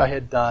shall wish I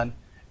had done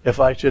if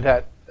I should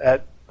at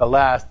the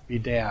last be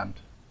damned.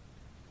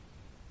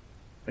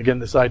 Again,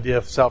 this idea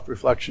of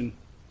self-reflection.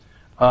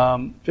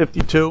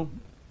 52.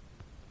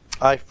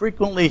 I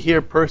frequently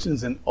hear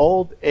persons in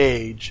old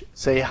age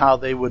say how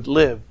they would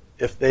live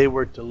if they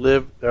were to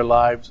live their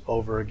lives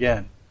over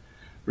again.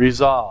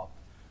 Resolve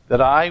that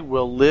I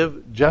will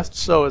live just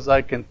so as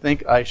I can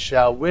think I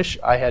shall wish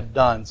I had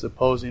done,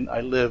 supposing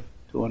I live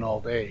to an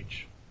old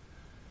age.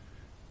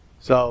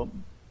 So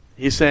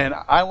he's saying,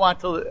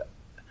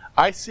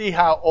 I see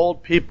how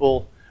old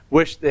people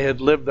wish they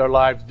had lived their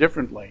lives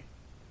differently.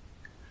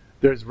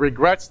 There's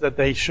regrets that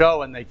they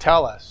show and they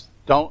tell us.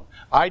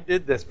 I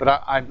did this,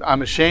 but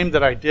I'm ashamed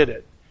that I did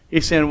it.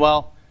 He's saying,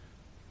 well,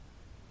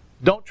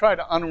 don't try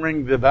to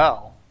unring the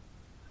bell.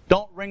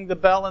 Don't ring the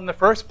bell in the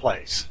first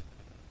place.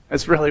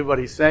 That's really what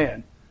he's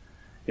saying.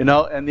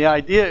 And the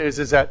idea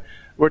is that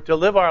we're to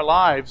live our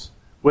lives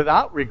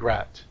without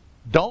regret.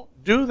 Don't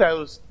do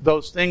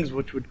those things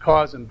which would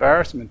cause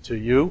embarrassment to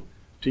you,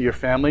 to your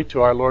family,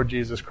 to our Lord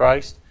Jesus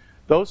Christ.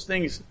 Those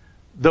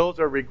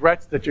are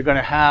regrets that you're going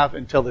to have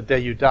until the day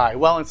you die.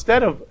 Well,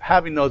 instead of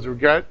having those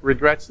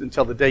regrets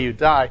until the day you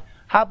die,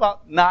 how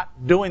about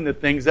not doing the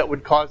things that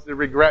would cause the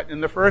regret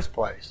in the first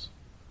place?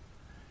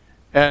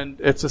 And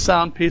it's a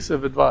sound piece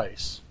of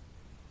advice.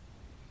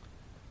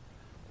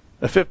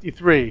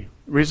 53.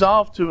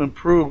 Resolve to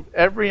improve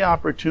every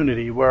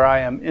opportunity where I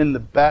am in the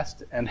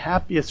best and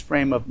happiest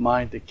frame of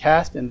mind to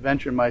cast and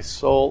venture my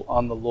soul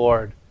on the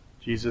Lord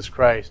Jesus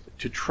Christ,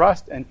 to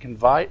trust and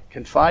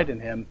confide in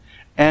him,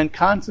 and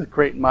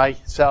consecrate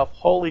myself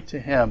wholly to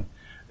him,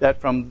 that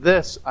from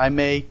this I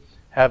may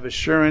have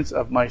assurance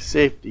of my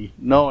safety,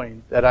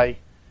 knowing that I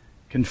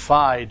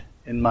confide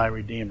in my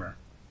Redeemer.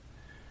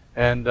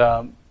 And,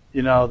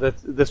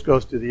 this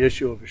goes to the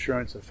issue of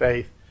assurance of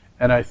faith.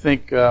 And I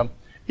think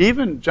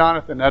even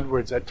Jonathan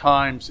Edwards at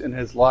times in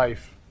his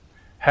life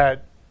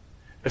had,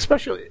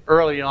 especially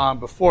early on,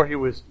 before he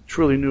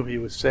truly knew he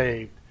was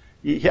saved,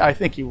 I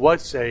think he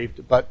was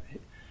saved, but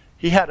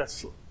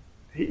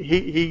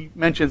he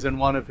mentions in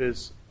one of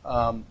his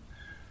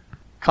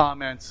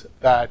comments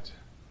that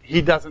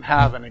he doesn't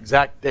have an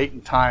exact date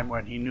and time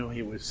when he knew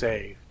he was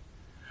saved.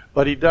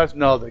 But he does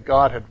know that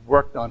God had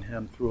worked on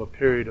him through a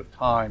period of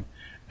time,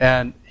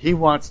 and he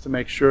wants to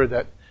make sure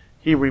that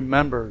he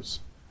remembers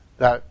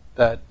that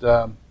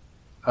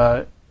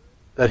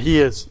he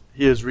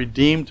is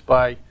redeemed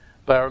by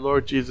our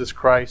Lord Jesus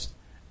Christ,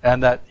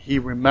 and that he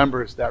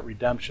remembers that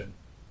redemption.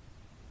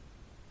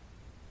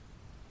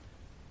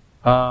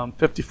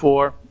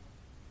 54.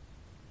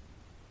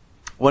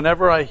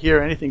 Whenever I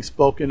hear anything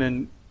spoken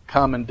in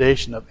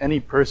commendation of any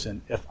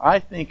person, if I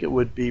think it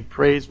would be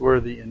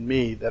praiseworthy in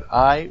me, that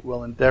I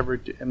will endeavor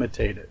to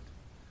imitate it.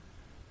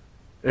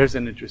 There's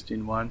an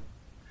interesting one.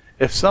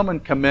 If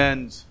someone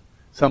commends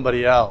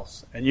somebody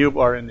else, and you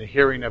are in the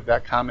hearing of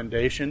that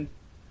commendation,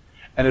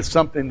 and it's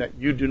something that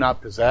you do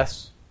not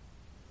possess,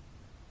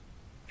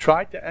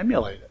 try to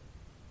emulate it.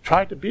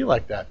 Try to be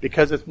like that,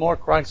 because it's more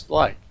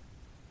Christ-like.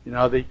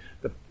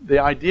 The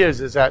idea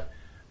is that,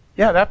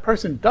 that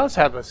person does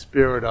have a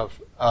spirit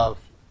of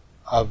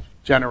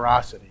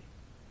generosity.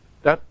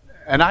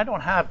 And I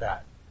don't have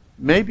that.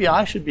 Maybe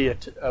I should be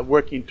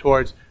working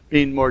towards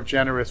being more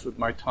generous with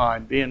my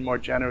time, being more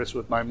generous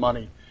with my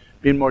money,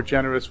 being more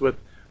generous with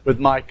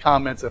my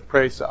comments of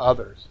praise to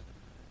others,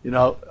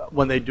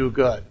 when they do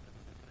good.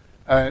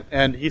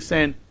 And he's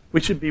saying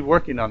we should be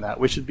working on that.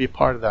 We should be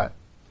part of that.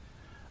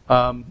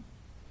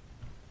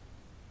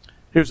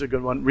 Here's a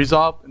good one.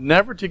 Resolve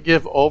never to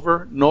give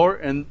over, nor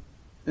in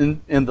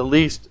the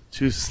least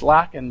to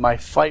slacken my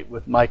fight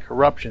with my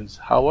corruptions,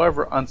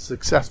 however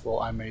unsuccessful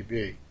I may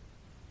be.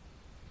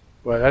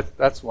 Well,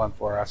 that's one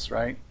for us,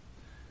 right?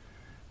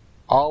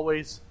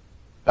 Always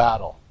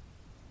battle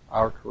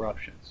our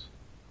corruptions.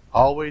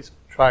 Always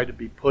try to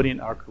be putting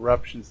our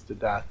corruptions to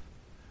death,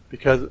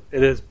 because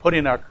it is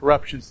putting our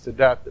corruptions to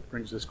death that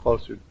brings us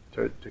closer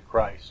to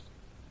Christ.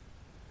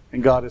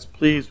 And God is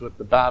pleased with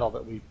the battle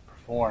that we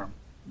perform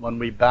when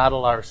we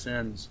battle our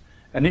sins.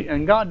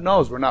 And God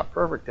knows we're not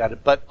perfect at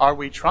it, but are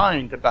we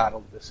trying to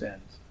battle the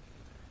sins?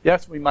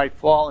 Yes, we might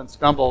fall and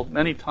stumble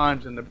many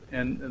times in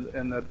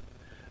the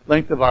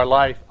length of our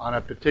life on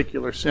a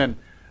particular sin,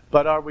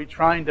 but are we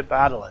trying to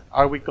battle it?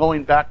 Are we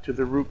going back to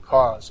the root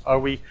cause? Are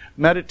we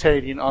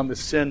meditating on the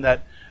sin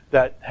that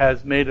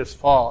has made us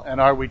fall?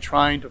 And are we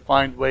trying to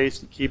find ways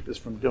to keep us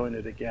from doing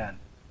it again?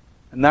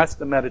 And that's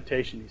the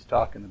meditation he's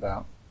talking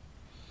about.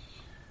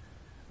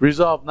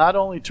 Resolve not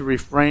only to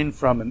refrain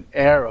from an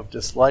air of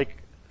dislike,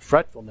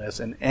 fretfulness,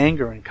 and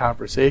anger in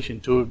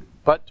conversation,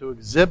 but to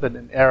exhibit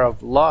an air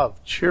of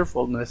love,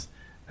 cheerfulness,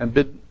 and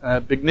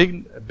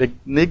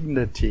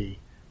benignity,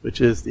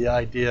 which is the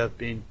idea of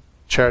being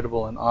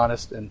charitable and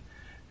honest and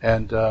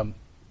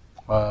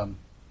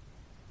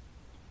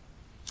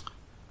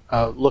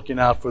looking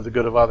out for the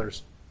good of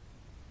others.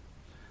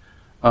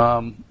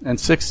 And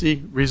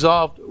 60,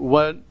 resolved,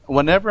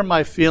 whenever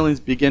my feelings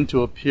begin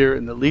to appear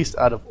in the least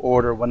out of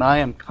order, when I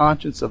am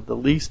conscious of the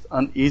least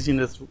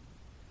uneasiness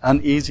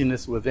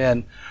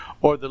within,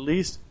 or the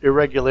least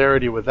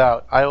irregularity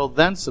without, I will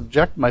then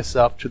subject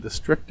myself to the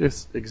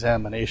strictest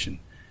examination.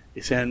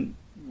 He's saying,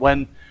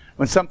 when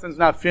something's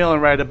not feeling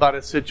right about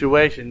a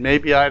situation,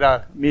 maybe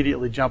I'd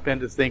immediately jump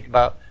in to think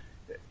about,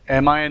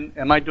 am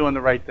I doing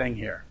the right thing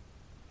here?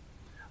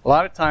 A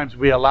lot of times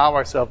we allow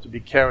ourselves to be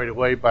carried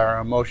away by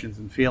our emotions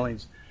and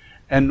feelings.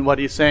 And what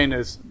he's saying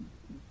is,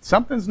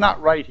 something's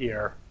not right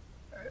here.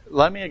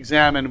 Let me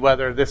examine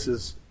whether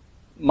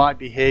my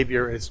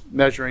behavior is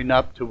measuring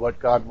up to what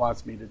God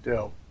wants me to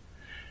do.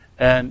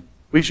 And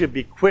we should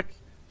be quick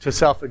to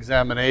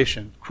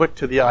self-examination, quick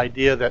to the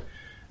idea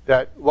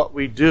that what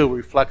we do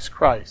reflects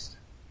Christ.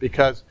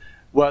 Because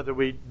whether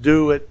we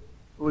if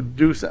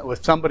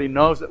somebody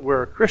knows that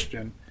we're a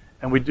Christian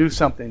and we do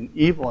something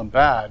evil and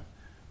bad,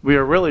 we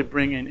are really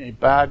bringing a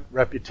bad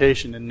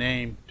reputation and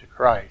name to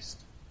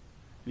Christ.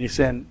 And he's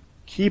saying,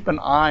 keep an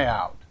eye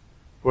out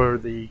for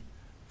the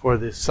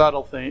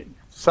subtle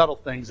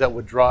things that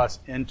would draw us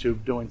into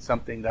doing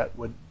something that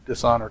would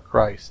dishonor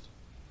Christ.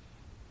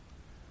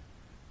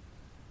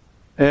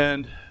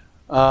 And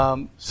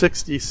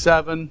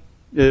 67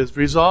 is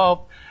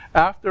resolved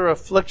after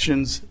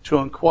afflictions to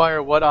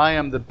inquire what I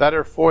am the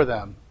better for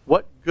them,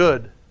 what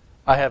good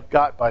I have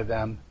got by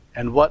them,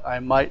 and what I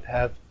might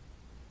have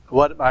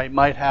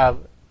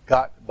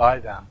got by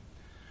them.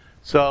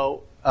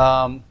 So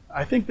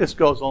I think this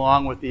goes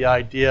along with the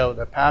idea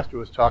that Pastor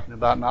was talking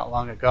about not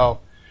long ago,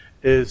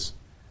 is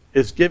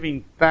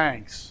giving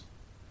thanks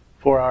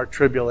for our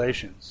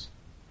tribulations.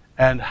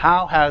 And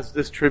how has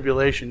this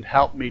tribulation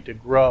helped me to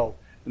grow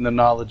in the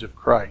knowledge of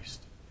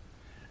Christ?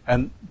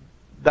 And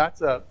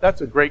that's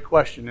a great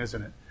question,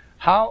 isn't it?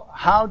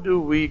 How do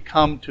we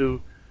come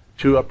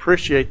to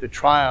appreciate the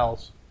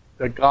trials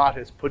that God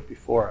has put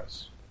before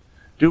us?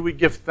 Do we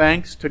give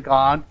thanks to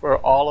God for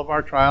all of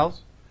our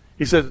trials?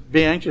 He says,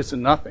 be anxious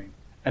in nothing,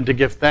 and to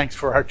give thanks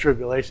for our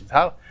tribulations.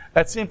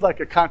 That seems like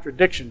a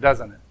contradiction,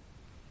 doesn't it?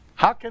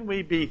 How can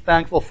we be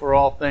thankful for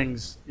all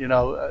things,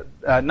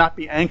 not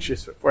be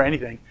anxious for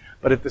anything,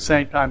 but at the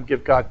same time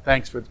give God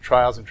thanks for the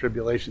trials and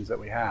tribulations that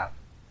we have?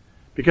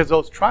 Because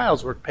those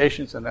trials work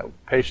patience, and that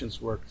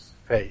patience works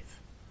faith.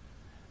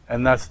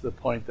 And that's the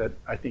point that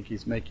I think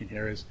he's making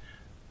here, is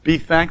be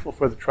thankful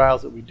for the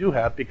trials that we do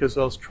have, because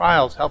those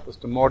trials help us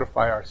to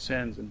mortify our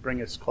sins and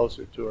bring us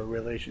closer to a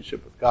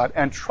relationship with God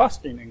and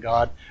trusting in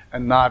God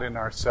and not in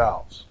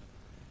ourselves.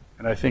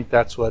 And I think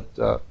that's what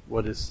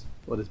is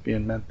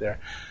being meant there.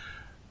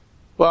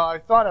 Well, I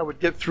thought I would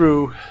get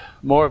through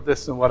more of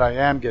this than what I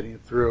am getting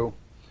through,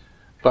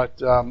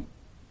 but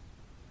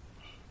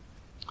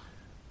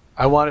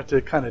I wanted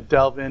to kind of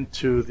delve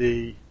into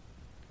the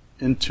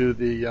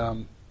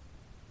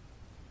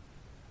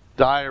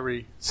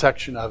diary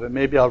section of it.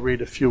 Maybe I'll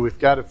read a few. We've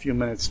got a few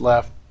minutes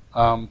left.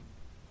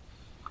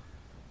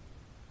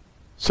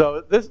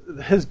 So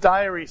his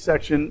diary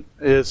section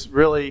is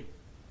really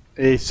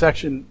a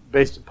section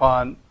based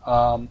upon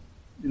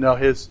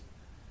his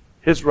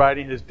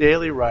writing, his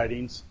daily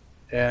writings,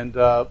 and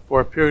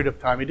for a period of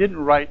time. He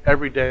didn't write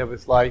every day of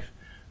his life,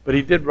 but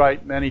he did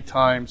write many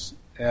times,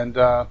 and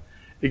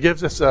it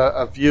gives us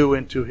a view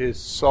into his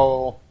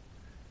soul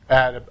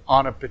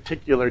on a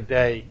particular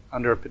day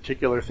under a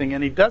particular thing.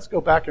 And he does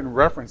go back and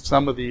reference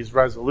some of these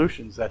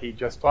resolutions that he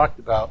just talked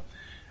about,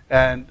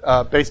 and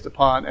based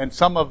upon, and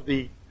some of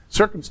the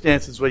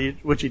circumstances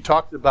which he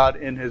talked about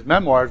in his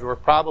memoirs were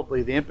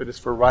probably the impetus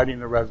for writing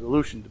the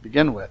resolution to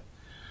begin with.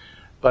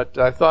 But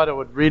I thought I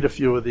would read a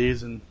few of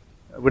these, and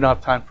we don't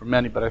have time for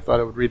many, but I thought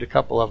I would read a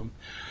couple of them.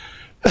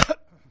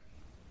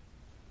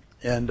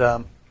 and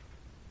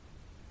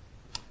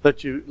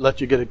let you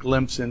get a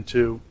glimpse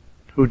into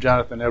who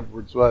Jonathan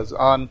Edwards was.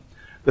 On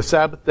the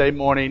Sabbath day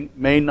morning,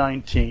 May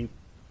 19th,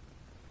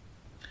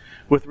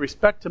 with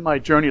respect to my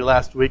journey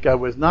last week, I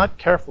was not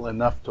careful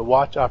enough to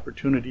watch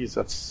opportunities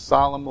of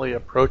solemnly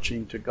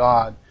approaching to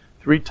God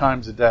 3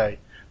 times a day.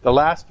 The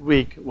last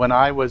week, when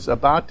I was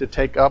about to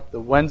take up the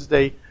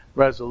Wednesday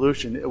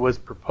resolution, it was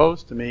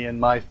proposed to me in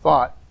my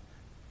thought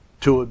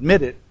to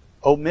omit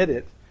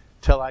it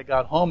till I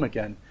got home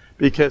again,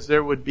 because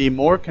there would be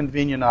more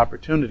convenient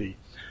opportunity.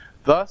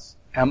 Thus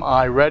am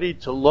I ready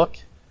to look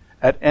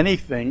at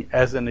anything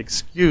as an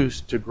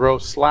excuse to grow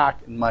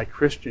slack in my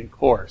Christian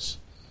course.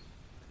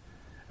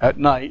 At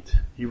night,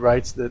 he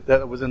writes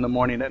that was in the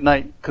morning, at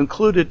night,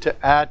 concluded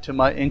to add to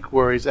my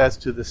inquiries as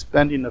to the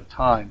spending of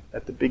time,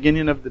 at the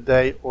beginning of the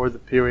day or the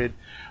period,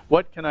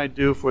 what can I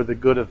do for the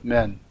good of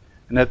men?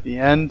 And at the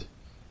end,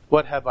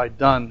 what have I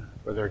done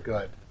for their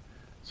good?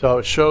 So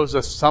it shows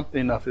us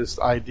something of his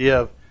idea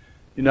of,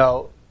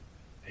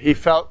 he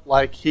felt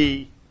like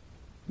he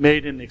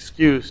made an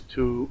excuse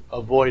to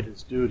avoid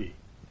his duty.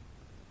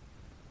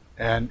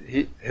 And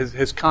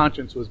his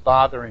conscience was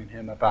bothering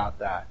him about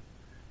that.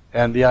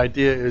 And the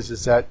idea is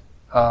that,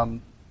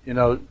 I'm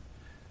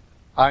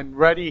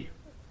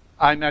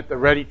at the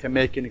ready to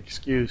make an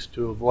excuse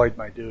to avoid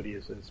my duty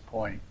is his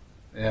point.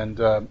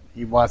 And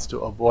he wants to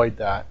avoid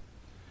that.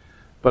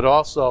 But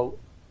also,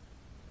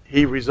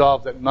 he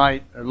resolves at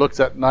night, or looks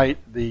at night,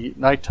 the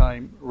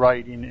nighttime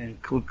writing,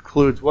 and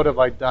concludes, what have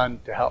I done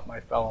to help my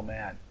fellow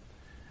man?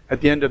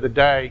 At the end of the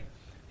day,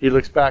 he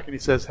looks back and he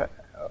says,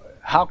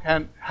 how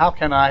can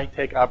I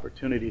take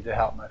opportunity to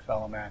help my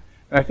fellow man?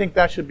 And I think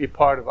that should be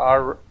part of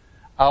our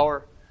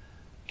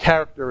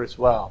character as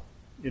well.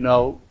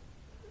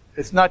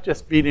 It's not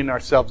just beating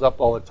ourselves up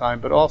all the time,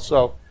 but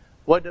also,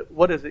 what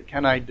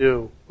can I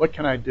do? What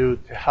can I do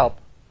to help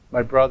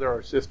my brother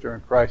or sister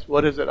in Christ?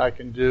 What is it I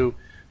can do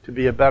to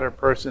be a better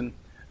person,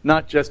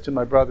 not just to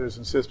my brothers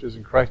and sisters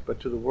in Christ, but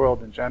to the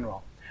world in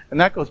general? And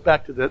that goes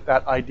back to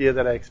that idea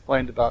that I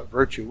explained about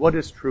virtue. What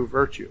is true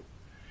virtue?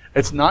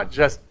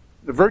 The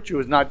virtue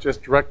is not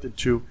just directed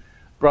to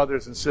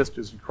brothers and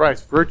sisters in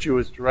Christ. Virtue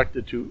is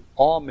directed to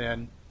all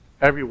men,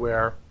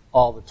 everywhere,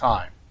 all the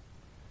time.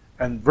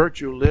 And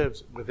virtue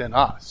lives within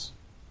us.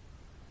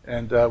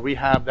 And we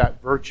have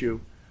that virtue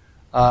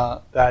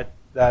that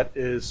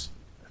is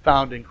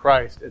found in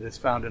Christ. It is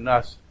found in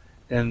us,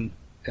 in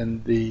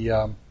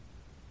the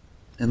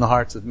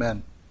hearts of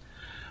men.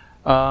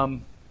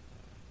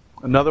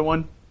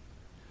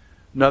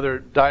 Another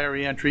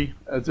diary entry.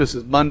 This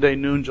is Monday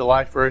noon,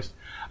 July 1st.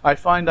 I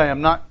find I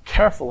am not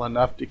careful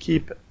enough to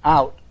keep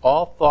out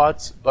all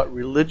thoughts but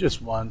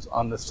religious ones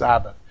on the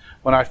Sabbath,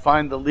 when I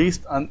find the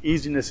least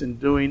uneasiness in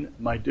doing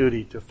my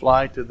duty, to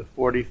fly to the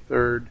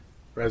 43rd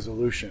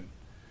resolution.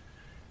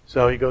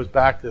 So he goes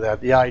back to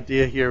that. The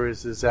idea here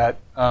is that,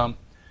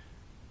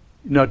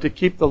 to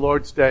keep the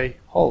Lord's Day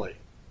holy.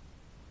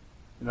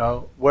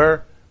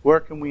 Where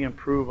can we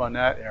improve on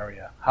that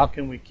area? How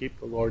can we keep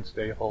the Lord's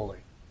Day holy?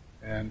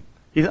 And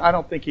I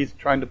don't think he's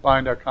trying to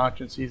bind our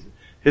conscience.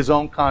 His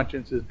own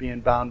conscience is being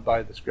bound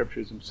by the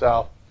Scriptures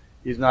himself.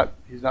 He's not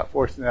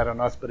forcing that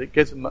on us, but it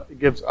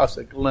gives us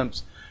a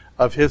glimpse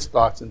of his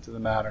thoughts into the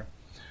matter.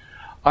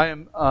 I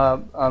am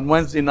on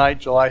Wednesday night,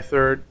 July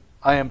 3rd.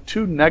 I am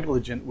too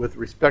negligent with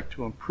respect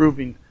to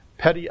improving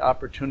petty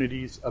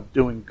opportunities of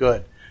doing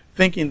good,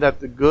 thinking that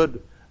the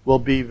good will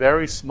be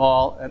very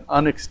small and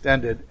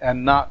unextended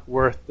and not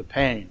worth the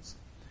pains.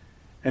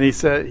 And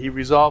he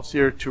resolves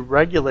here to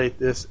regulate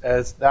this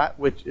as that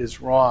which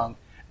is wrong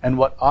and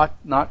what ought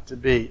not to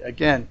be,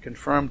 again,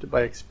 confirmed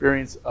by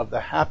experience of the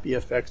happy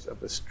effects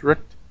of a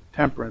strict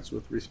temperance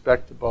with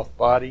respect to both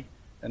body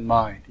and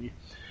mind.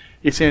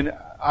 He's saying,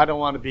 I don't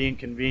want to be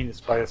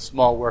inconvenienced by a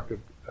small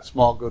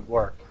good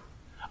work.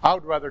 I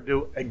would rather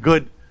do a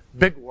good,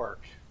 big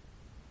work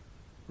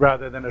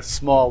rather than a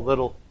small,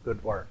 little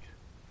good work.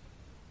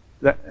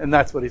 And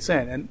that's what he's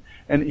saying.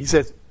 And he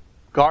says,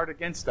 guard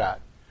against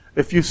that.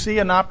 If you see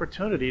an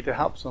opportunity to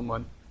help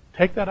someone,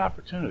 take that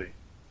opportunity.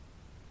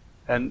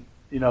 And,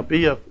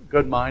 be of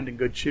good mind and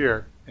good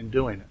cheer in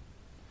doing it.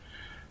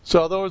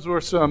 So those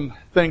were some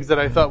things that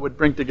I thought would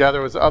bring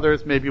together as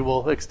others. Maybe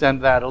we'll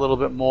extend that a little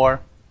bit more.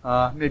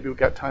 Maybe we've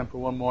got time for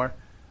one more.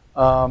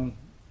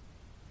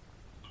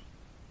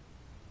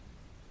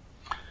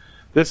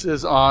 This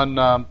is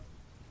on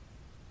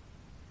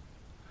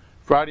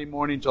Friday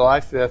morning,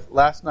 July 5th.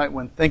 Last night,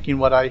 when thinking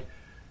what I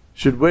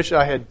should wish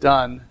I had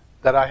done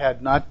that I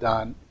had not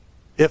done,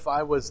 if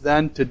I was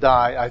then to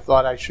die, I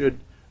thought I should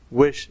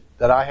wish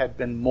that I had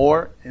been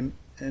more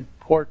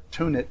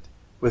importunate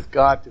with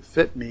God to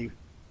fit me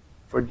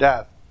for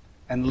death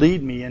and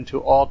lead me into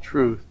all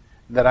truth,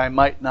 that I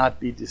might not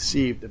be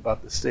deceived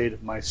about the state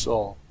of my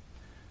soul.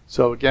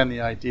 So again,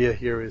 the idea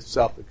here is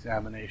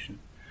self-examination.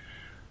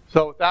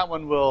 So with that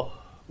one, we'll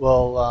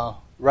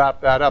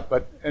wrap that up.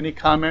 But any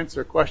comments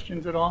or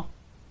questions at all?